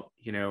about,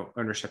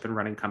 ownership and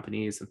running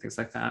companies and things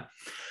like that.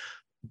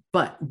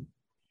 But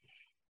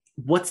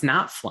what's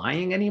not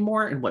flying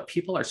anymore and what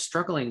people are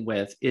struggling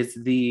with is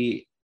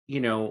the,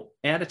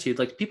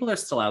 attitude. People are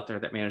still out there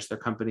that manage their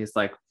companies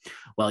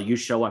well, you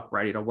show up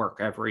ready to work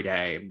every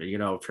day. If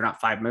you're not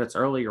 5 minutes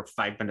early, you're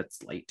 5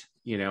 minutes late.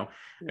 If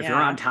you're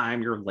on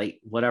time, you're late,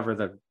 whatever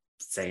the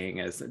saying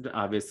is.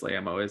 Obviously,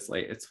 I'm always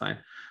late. It's fine.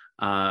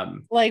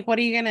 What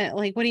are you gonna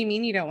what do you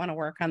mean you don't want to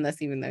work on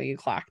this even though you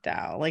clocked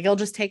out? It'll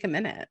just take a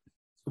minute.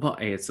 Well,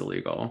 A, it's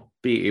illegal.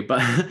 B,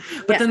 but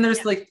then there's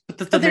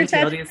the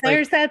mentality is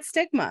there's that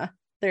stigma.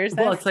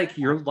 It's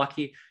you're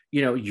lucky.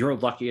 you're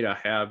lucky to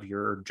have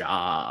your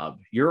job.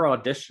 You're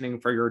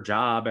auditioning for your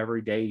job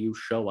every day you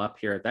show up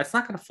here. That's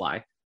not going to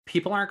fly.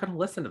 People aren't going to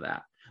listen to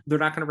that. They're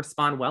not going to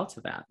respond well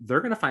to that. They're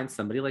going to find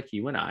somebody like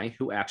you and I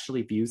who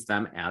actually views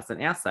them as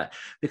an asset.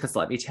 Because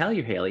let me tell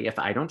you, Haley, if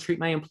I don't treat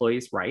my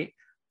employees right,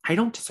 I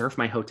don't deserve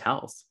my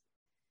hotels,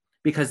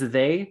 because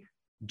they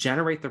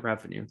generate the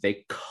revenue,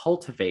 they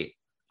cultivate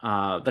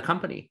the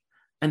company,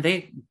 and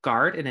they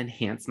guard and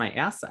enhance my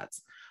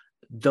assets.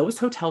 Those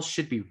hotels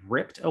should be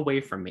ripped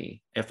away from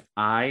me if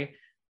I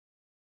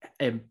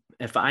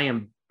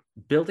am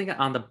building it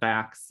on the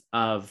backs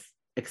of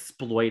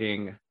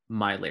exploiting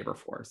my labor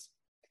force.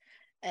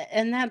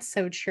 And that's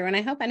so true. And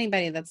I hope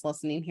anybody that's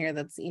listening here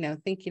that's,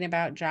 thinking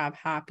about job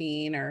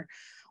hopping or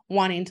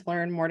wanting to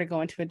learn more to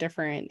go into a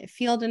different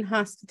field in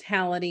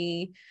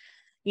hospitality,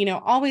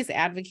 always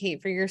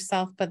advocate for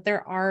yourself. But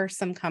there are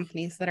some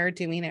companies that are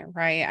doing it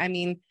right. I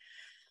mean,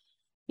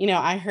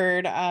 I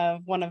heard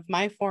of one of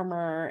my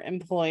former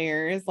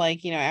employers,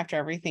 after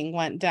everything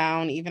went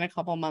down, even a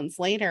couple months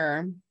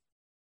later,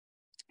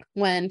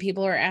 when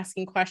people are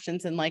asking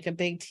questions in a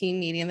big team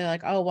meeting, they're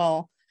like, oh,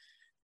 well,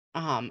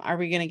 are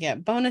we going to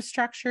get bonus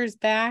structures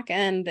back?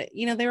 And,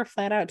 they were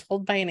flat out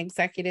told by an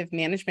executive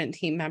management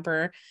team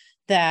member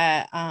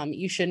that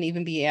you shouldn't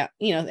even be,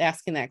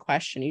 asking that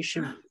question. You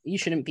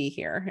shouldn't be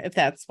here if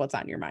that's what's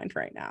on your mind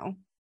right now.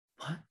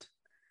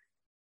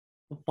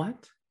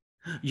 What?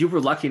 You were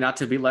lucky not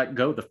to be let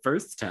go the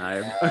first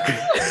time. Okay.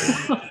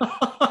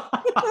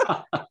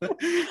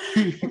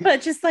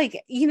 But just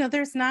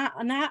there's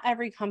not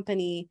every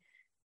company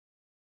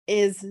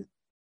is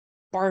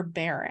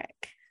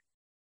barbaric.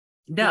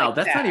 No,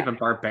 that's not even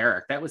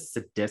barbaric. That was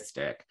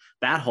sadistic.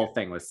 That whole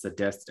thing was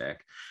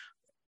sadistic.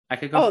 I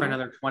could go for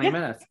another 20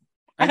 minutes.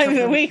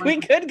 We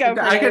could go.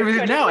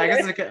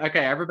 Okay.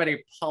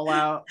 Everybody pull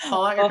out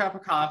your cup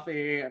of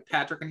coffee.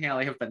 Patrick and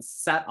Haley have been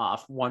set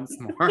off once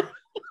more.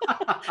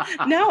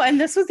 No, and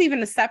this was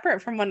even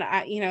separate from when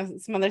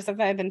some other stuff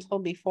that I've been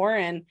told before.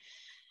 And,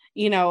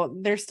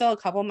 there's still a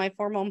couple of my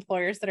former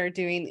employers that are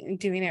doing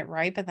it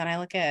right. But then I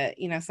look at,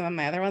 some of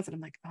my other ones and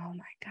I'm like, oh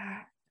my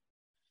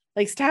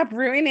God, stop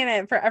ruining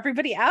it for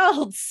everybody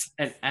else.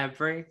 And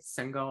every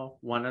single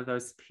one of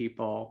those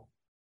people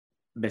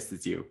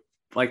misses you.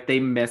 They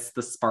miss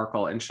the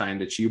sparkle and shine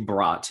that you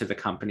brought to the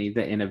company,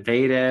 the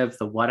innovative,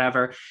 the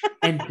whatever.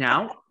 And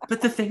now,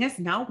 but the thing is,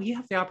 now we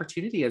have the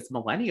opportunity as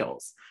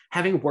millennials,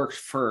 having worked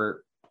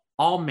for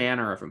all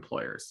manner of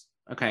employers,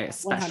 okay,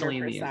 especially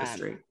 100%. In the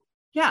industry.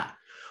 Yeah.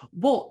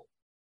 Well,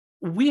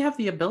 we have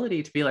the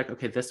ability to be like,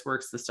 okay, this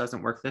works, this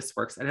doesn't work, this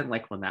works. I didn't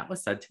like when that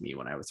was said to me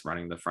when I was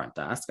running the front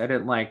desk. I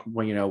didn't like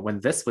when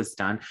this was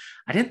done.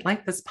 I didn't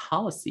like this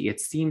policy.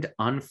 It seemed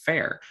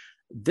unfair.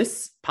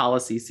 This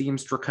policy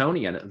seems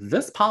draconian.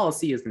 This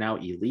policy is now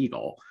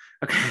illegal.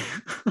 Okay.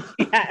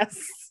 Yes.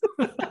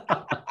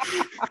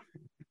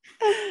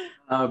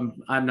 I'm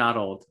not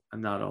old.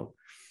 Okay.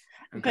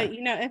 But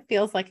it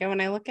feels like it when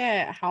I look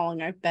at how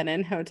long I've been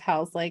in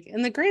hotels,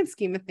 in the grand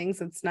scheme of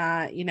things, it's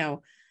not,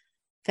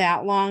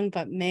 that long,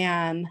 but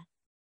man,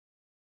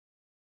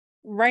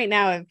 right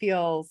now it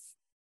feels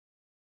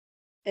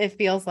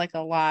like a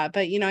lot.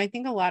 But I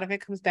think a lot of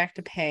it comes back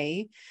to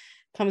pay,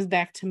 comes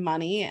back to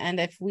money. And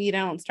if we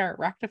don't start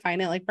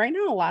rectifying it, right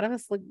now, a lot of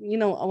us look, a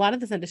lot of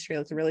this industry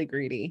looks really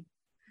greedy.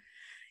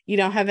 You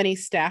don't have any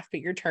staff,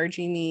 but you're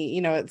charging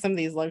me, at some of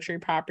these luxury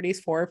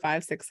properties, $400,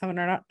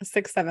 $500,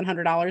 $600,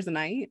 $700 a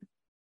night.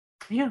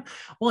 Yeah.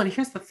 Well, and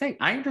here's the thing.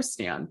 I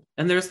understand.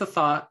 And there's the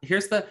thought,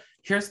 here's the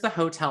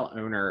hotel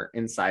owner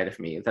inside of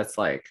me that's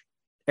like,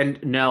 and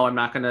no, I'm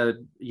not going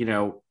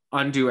to,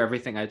 undo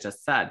everything I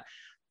just said.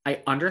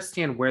 I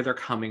understand where they're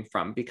coming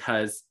from,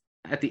 because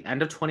at the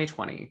end of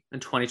 2020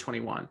 and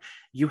 2021,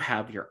 you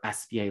have your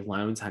SBA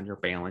loans on your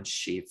balance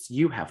sheets.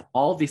 You have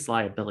all these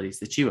liabilities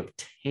that you have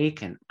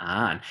taken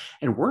on.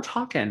 And we're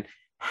talking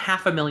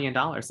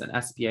 $500,000 in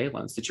SBA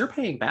loans that you're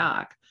paying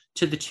back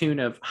to the tune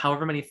of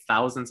however many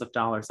thousands of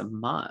dollars a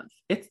month.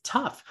 It's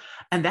tough.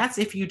 And that's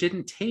if you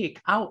didn't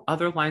take out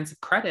other lines of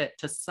credit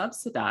to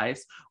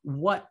subsidize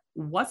what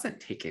wasn't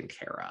taken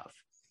care of.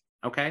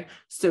 Okay.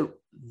 So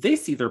they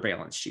see their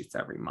balance sheets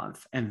every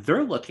month and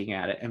they're looking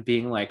at it and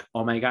being like,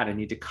 oh my God, I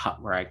need to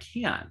cut where I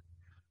can.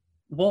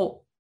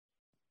 Well,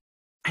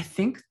 I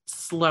think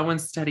slow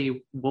and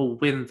steady will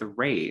win the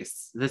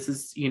race. This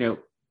is,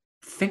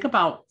 think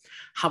about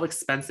how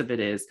expensive it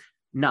is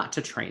not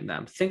to train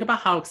them. Think about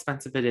how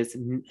expensive it is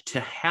to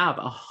have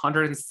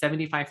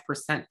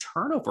 175%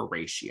 turnover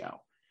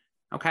ratio.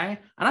 Okay.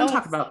 And I'm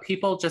talking about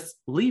people just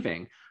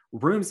leaving,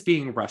 rooms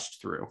being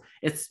rushed through.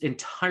 It's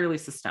entirely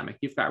systemic.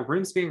 You've got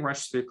rooms being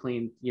rushed through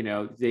clean,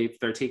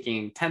 they're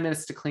taking 10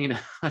 minutes to clean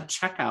a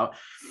checkout.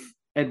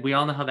 And we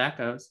all know how that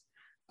goes.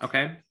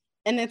 Okay.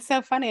 And it's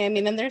so funny. I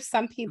mean, and there's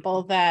some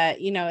people that,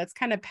 it's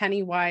kind of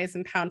penny wise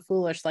and pound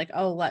foolish,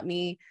 let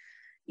me,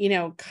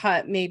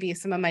 cut maybe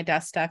some of my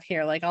desk stuff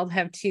here. I'll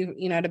have two,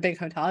 at a big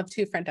hotel, I have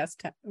two front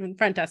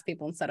desk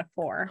people instead of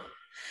 4.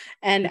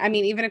 And I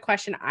mean, even a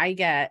question I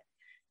get,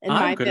 in I'm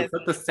my going to business.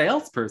 put the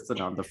salesperson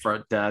on the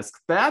front desk.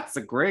 That's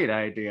a great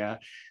idea.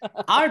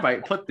 I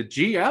might put the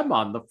GM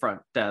on the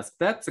front desk.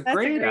 That's a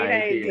great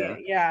idea.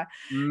 Yeah.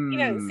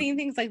 Mm. Seeing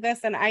things like this.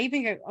 And I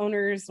even get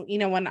owners,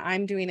 when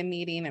I'm doing a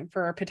meeting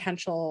for a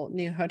potential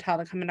new hotel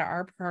to come into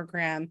our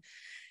program,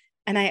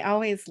 and I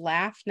always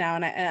laugh now,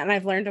 and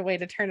I've learned a way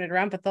to turn it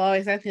around, but they'll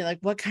always ask me like,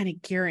 what kind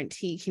of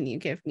guarantee can you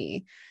give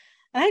me?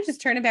 And I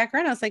just turn it back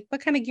around. I was like,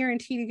 what kind of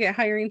guarantee do you get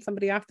hiring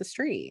somebody off the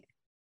street?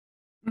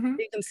 Mm-hmm.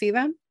 You can see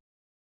them.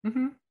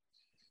 Mm-hmm.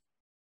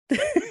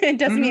 It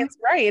doesn't mean it's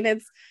right. And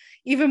it's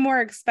even more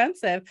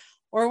expensive.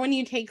 Or when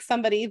you take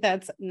somebody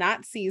that's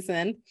not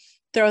seasoned,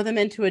 throw them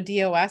into a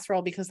DOS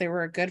role because they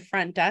were a good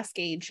front desk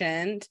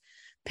agent,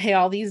 pay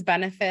all these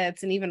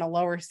benefits and even a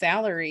lower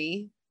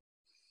salary.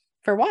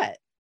 For what?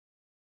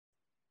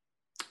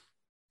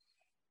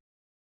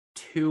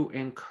 To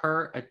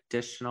incur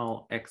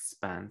additional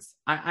expense.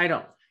 I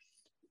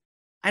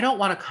don't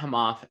want to come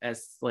off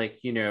as like,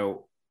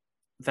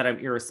 that I'm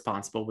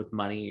irresponsible with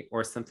money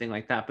or something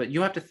like that. But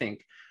you have to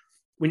think,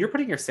 when you're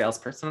putting your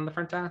salesperson on the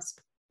front desk,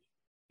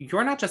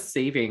 you're not just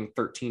saving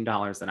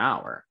 $13 an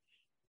hour.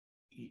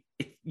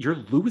 You're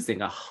losing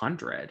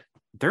 $100.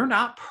 They're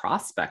not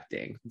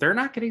prospecting. They're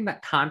not getting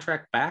that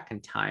contract back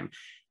in time.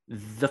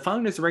 The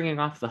phone is ringing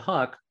off the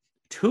hook.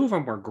 2 of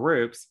them were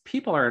groups.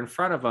 People are in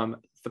front of them.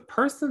 The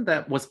person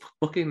that was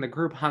booking the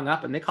group hung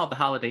up and they called the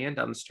Holiday Inn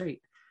down the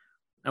street.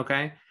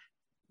 Okay.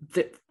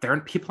 People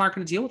aren't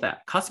going to deal with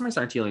that. Customers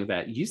aren't dealing with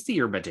that. You see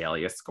your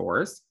Medallia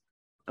scores.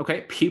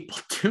 Okay. People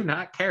do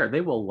not care.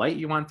 They will light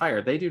you on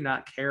fire. They do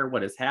not care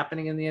what is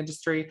happening in the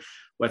industry,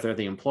 whether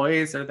the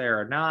employees are there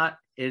or not.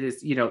 It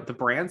is, the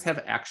brands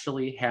have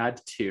actually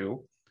had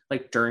to,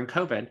 like during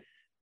COVID,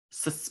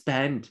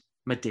 suspend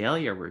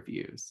Medallia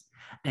reviews.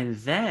 And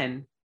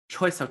then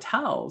Choice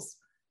Hotels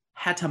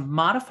had to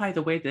modify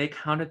the way they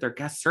counted their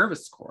guest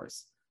service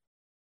scores.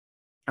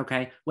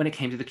 Okay, when it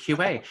came to the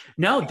QA.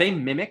 No, they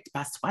mimicked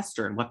Best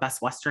Western, what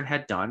Best Western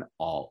had done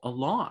all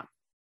along.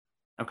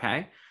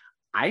 Okay,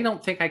 I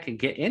don't think I can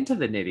get into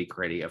the nitty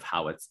gritty of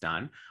how it's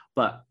done,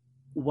 but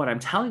what I'm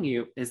telling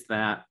you is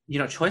that,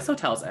 Choice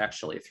Hotels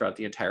actually throughout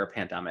the entire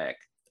pandemic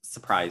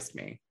surprised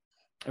me.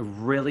 I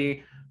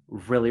really,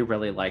 really,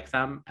 really like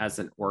them as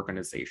an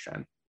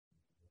organization.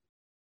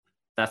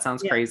 That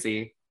sounds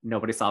crazy.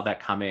 Nobody saw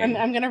that coming.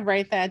 I'm going to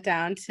write that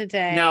down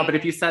today. No, but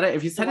if you said it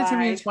to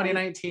me in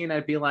 2019,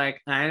 I'd be like,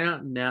 I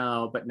don't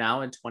know. But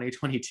now in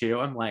 2022,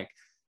 I'm like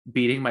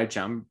beating my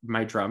drum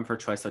for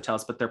Choice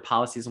Hotels, but their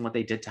policies and what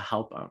they did to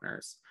help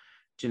owners.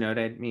 Do you know what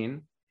I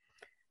mean?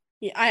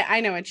 Yeah, I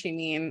know what you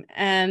mean.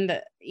 And,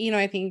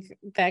 I think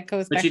that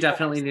goes back. But you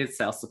definitely need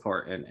sales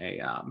support in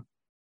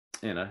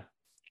a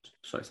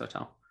Choice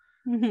Hotel.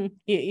 Mm-hmm.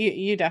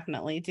 You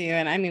definitely do.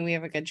 And I mean, we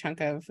have a good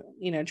chunk of,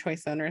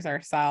 Choice owners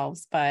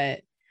ourselves,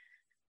 but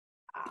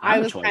I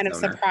was kind of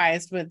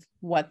surprised with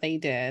what they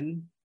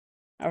did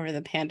over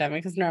the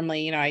pandemic, because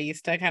normally, I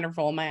used to kind of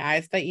roll my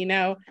eyes, but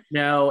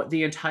no,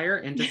 the entire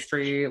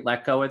industry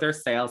let go of their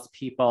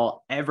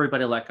salespeople.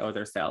 Everybody let go of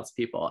their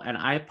salespeople. And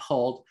I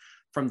pulled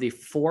from the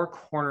 4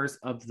 corners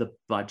of the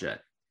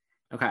budget.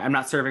 Okay, I'm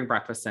not serving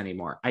breakfast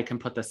anymore. I can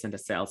put this into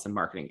sales and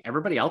marketing.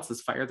 Everybody else has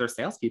fired their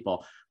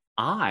salespeople.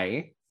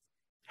 I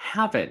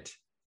haven't.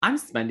 I'm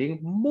spending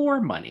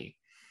more money.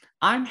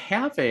 I'm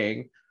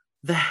having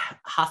the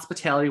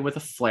hospitality with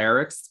a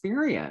flair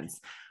experience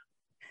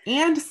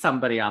and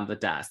somebody on the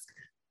desk,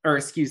 or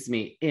excuse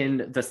me,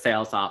 in the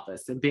sales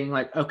office, and being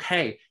like,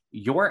 okay,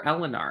 your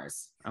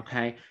L&Rs,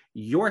 okay,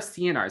 your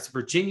CNRs.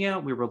 Virginia,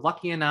 we were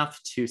lucky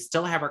enough to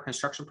still have our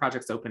construction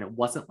projects open. It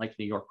wasn't like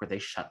New York where they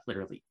shut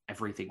literally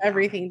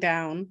everything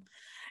down.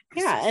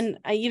 Yeah. And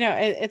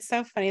it's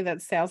so funny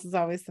that sales is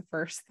always the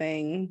first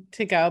thing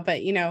to go.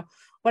 But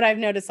what I've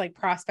noticed, like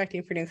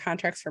prospecting for new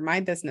contracts for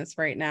my business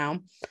right now,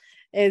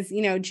 is,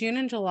 June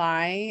and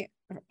July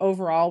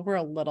overall were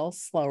a little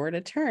slower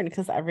to turn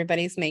because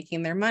everybody's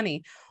making their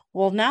money.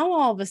 Well, now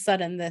all of a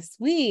sudden this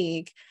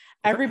week,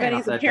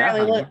 everybody's looking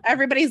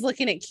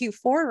at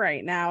Q4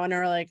 right now and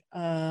are like,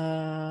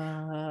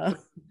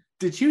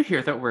 Did you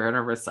hear that we're in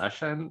a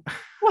recession?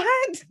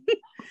 What?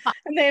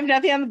 And they have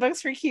nothing on the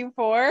books for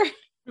Q4?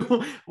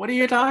 What are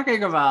you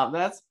talking about?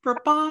 That's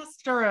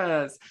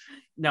preposterous.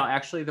 No,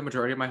 actually, the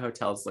majority of my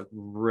hotels look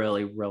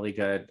really, really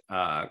good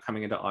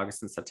coming into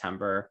August and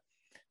September.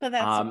 But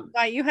that's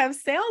why you have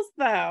sales,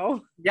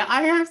 though. Yeah,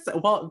 I have.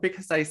 Well,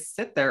 because I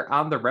sit there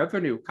on the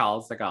revenue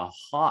calls like a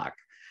hawk.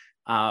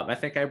 I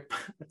think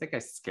I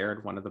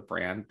scared one of the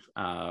brand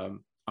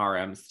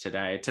RMs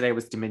today. Today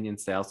was Dominion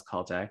sales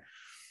call day.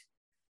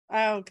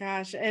 Oh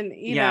gosh, and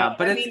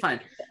it's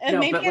fine. And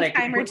maybe a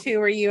time or two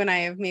where you and I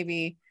have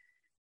maybe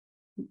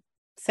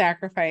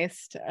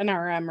sacrificed an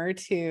RM or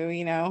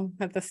two,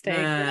 at the stake.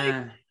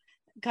 Like,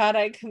 God,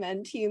 I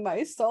commend to you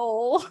my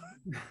soul.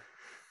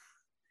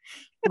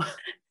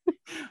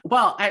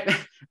 Well, I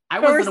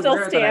But we're wasn't still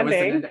aware that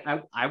standing.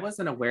 I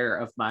wasn't aware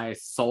of my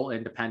sole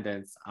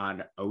independence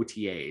on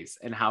OTAs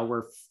and how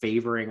we're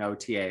favoring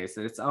OTAs.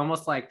 And it's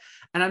almost like,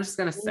 and I'm just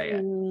going to say it.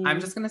 I'm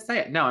just going to say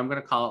it. No, I'm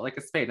going to call it like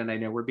a spade. And I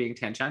know we're being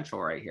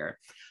tangential right here,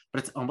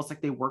 but it's almost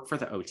like they work for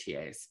the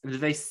OTAs. And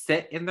they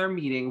sit in their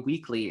meeting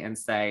weekly and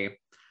say,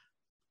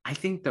 I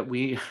think that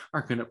we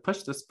are going to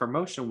push this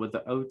promotion with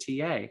the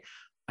OTA.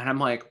 And I'm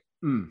like,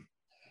 So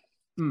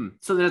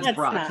then it's That's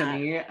brought to not.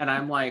 me and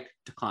I'm like,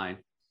 decline,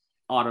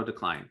 auto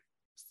decline,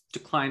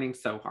 declining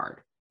so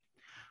hard.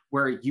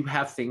 Where you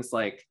have things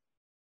like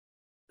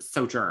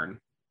Sojourn.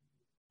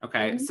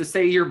 Okay. Mhm. So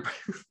say you're,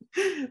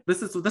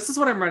 this is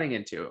what I'm running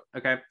into.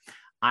 Okay.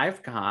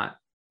 I've got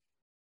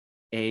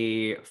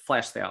a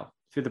flash sale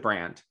through the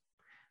brand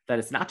that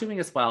is not doing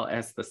as well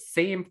as the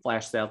same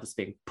flash sale that's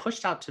being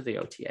pushed out to the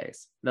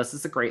OTAs. This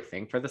is a great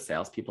thing for the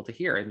salespeople to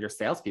hear. And your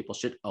salespeople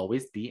should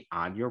always be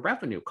on your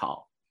revenue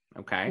call.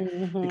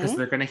 Okay. Because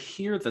they're going to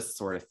hear this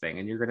sort of thing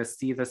and you're going to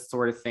see this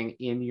sort of thing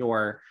in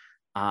your,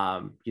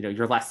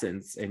 your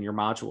lessons and your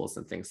modules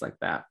and things like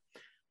that.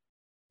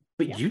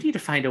 But you need to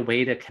find a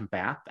way to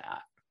combat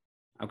that.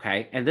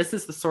 Okay. And this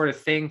is the sort of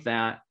thing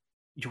that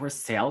your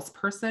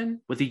salesperson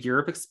with a year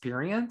of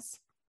experience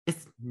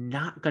is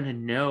not going to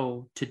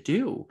know to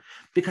do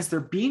because they're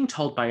being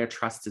told by a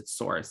trusted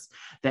source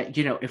that,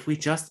 if we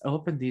just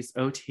open these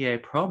OTA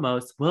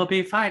promos, we'll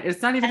be fine.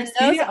 It's not even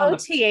those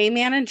OTA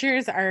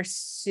managers are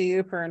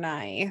super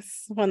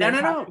nice when they're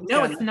no,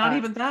 it's not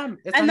even them.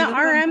 It's and the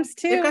RMs them.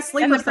 too. They've got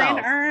sleeper and the brand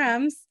cells.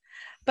 RMs.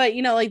 But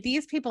like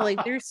these people,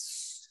 like they're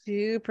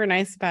super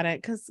nice about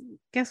it because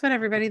guess what,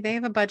 everybody? They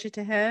have a budget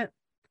to hit.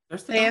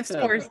 They have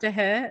scores to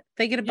hit.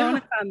 They get a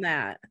bonus on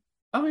that.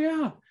 Oh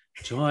yeah.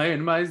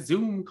 Join my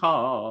Zoom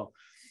call.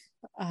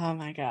 Oh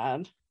my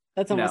God.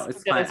 That's almost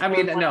it's fine. I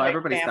mean, no,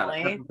 everybody's got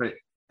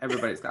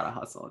a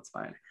hustle. It's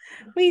fine.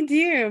 We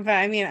do, but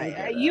I mean,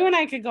 you and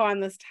I could go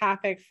on this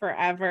topic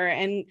forever.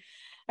 And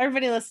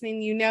everybody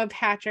listening,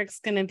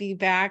 Patrick's going to be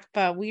back,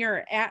 but we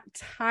are at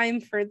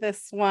time for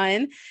this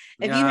one.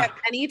 If you have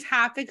any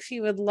topics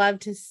you would love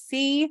to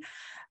see,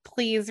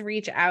 please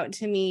reach out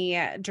to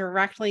me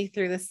directly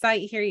through the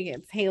site here. You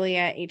get Haley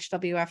at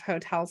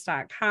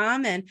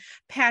hwfhotels.com. And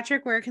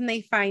Patrick, where can they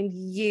find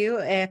you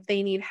if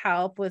they need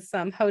help with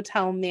some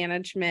hotel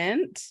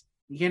management?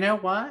 You know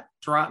what?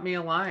 Drop me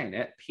a line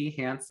at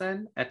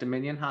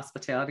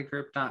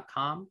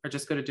phanson@dominionhospitalitygroup.com or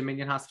just go to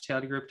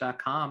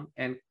dominionhospitalitygroup.com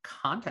and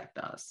contact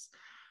us.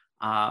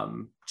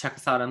 Check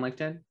us out on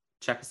LinkedIn.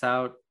 Check us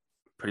out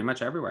pretty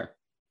much everywhere.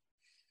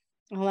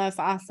 Well, that's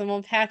awesome.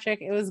 Well,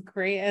 Patrick, it was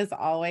great as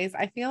always.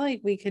 I feel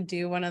like we could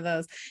do one of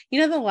those,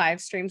 the live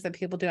streams that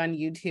people do on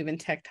YouTube and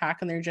TikTok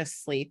and they're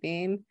just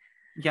sleeping.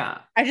 Yeah.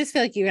 I just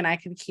feel like you and I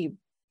could keep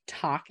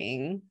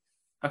talking.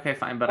 Okay,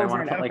 fine. But I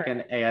want to put like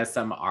an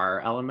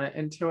ASMR element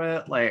into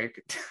it.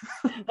 Like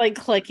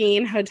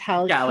clicking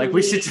hotel. Yeah. Like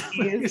we should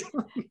jingling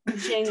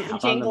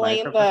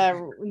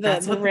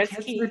That's the what the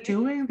kids are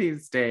doing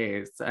these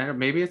days. I don't know,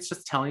 maybe it's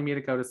just telling me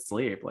to go to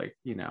sleep. Like,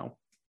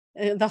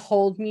 the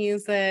hold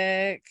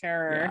music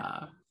or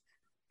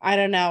I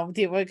don't know.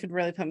 What could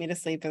really put me to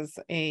sleep is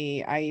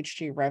a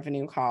IHG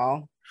revenue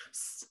call.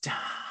 Stop.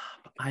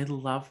 I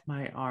love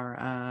my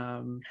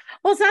RM.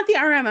 Well, it's not the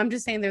RM. I'm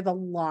just saying they're the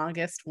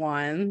longest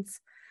ones.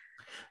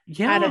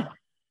 Yeah. Out of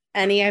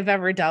any I've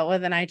ever dealt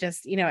with. And I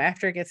just,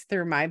 after it gets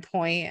through my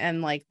point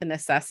and like the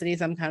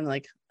necessities, I'm kind of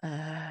like,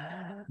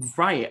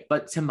 Right.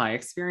 But to my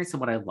experience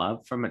and what I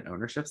love from an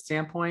ownership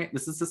standpoint,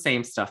 this is the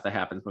same stuff that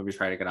happens when we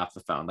try to get off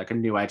the phone. Like a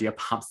new idea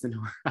pops into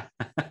our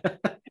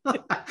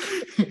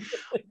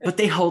But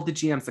they hold the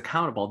GMs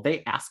accountable.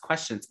 They ask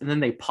questions and then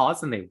they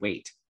pause and they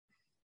wait.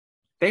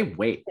 They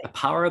wait. The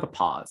power of the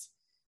pause.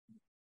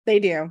 They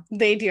do.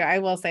 I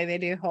will say they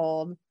do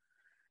hold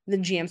the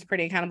GMs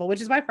pretty accountable,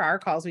 which is why for our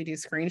calls we do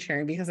screen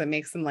sharing because it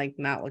makes them like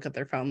not look at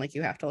their phone. Like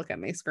you have to look at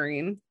my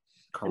screen.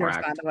 Correct. And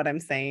respond to what I'm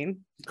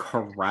saying.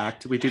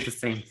 Correct. We do the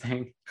same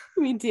thing.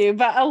 We do.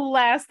 But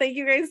alas, thank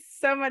you guys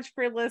so much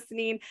for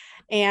listening.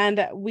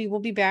 And we will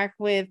be back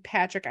with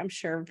Patrick, I'm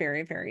sure,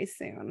 very, very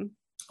soon.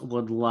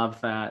 Would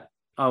love that.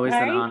 Always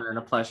an honor and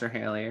a pleasure,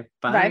 Haley.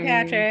 Bye. Bye,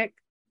 Patrick.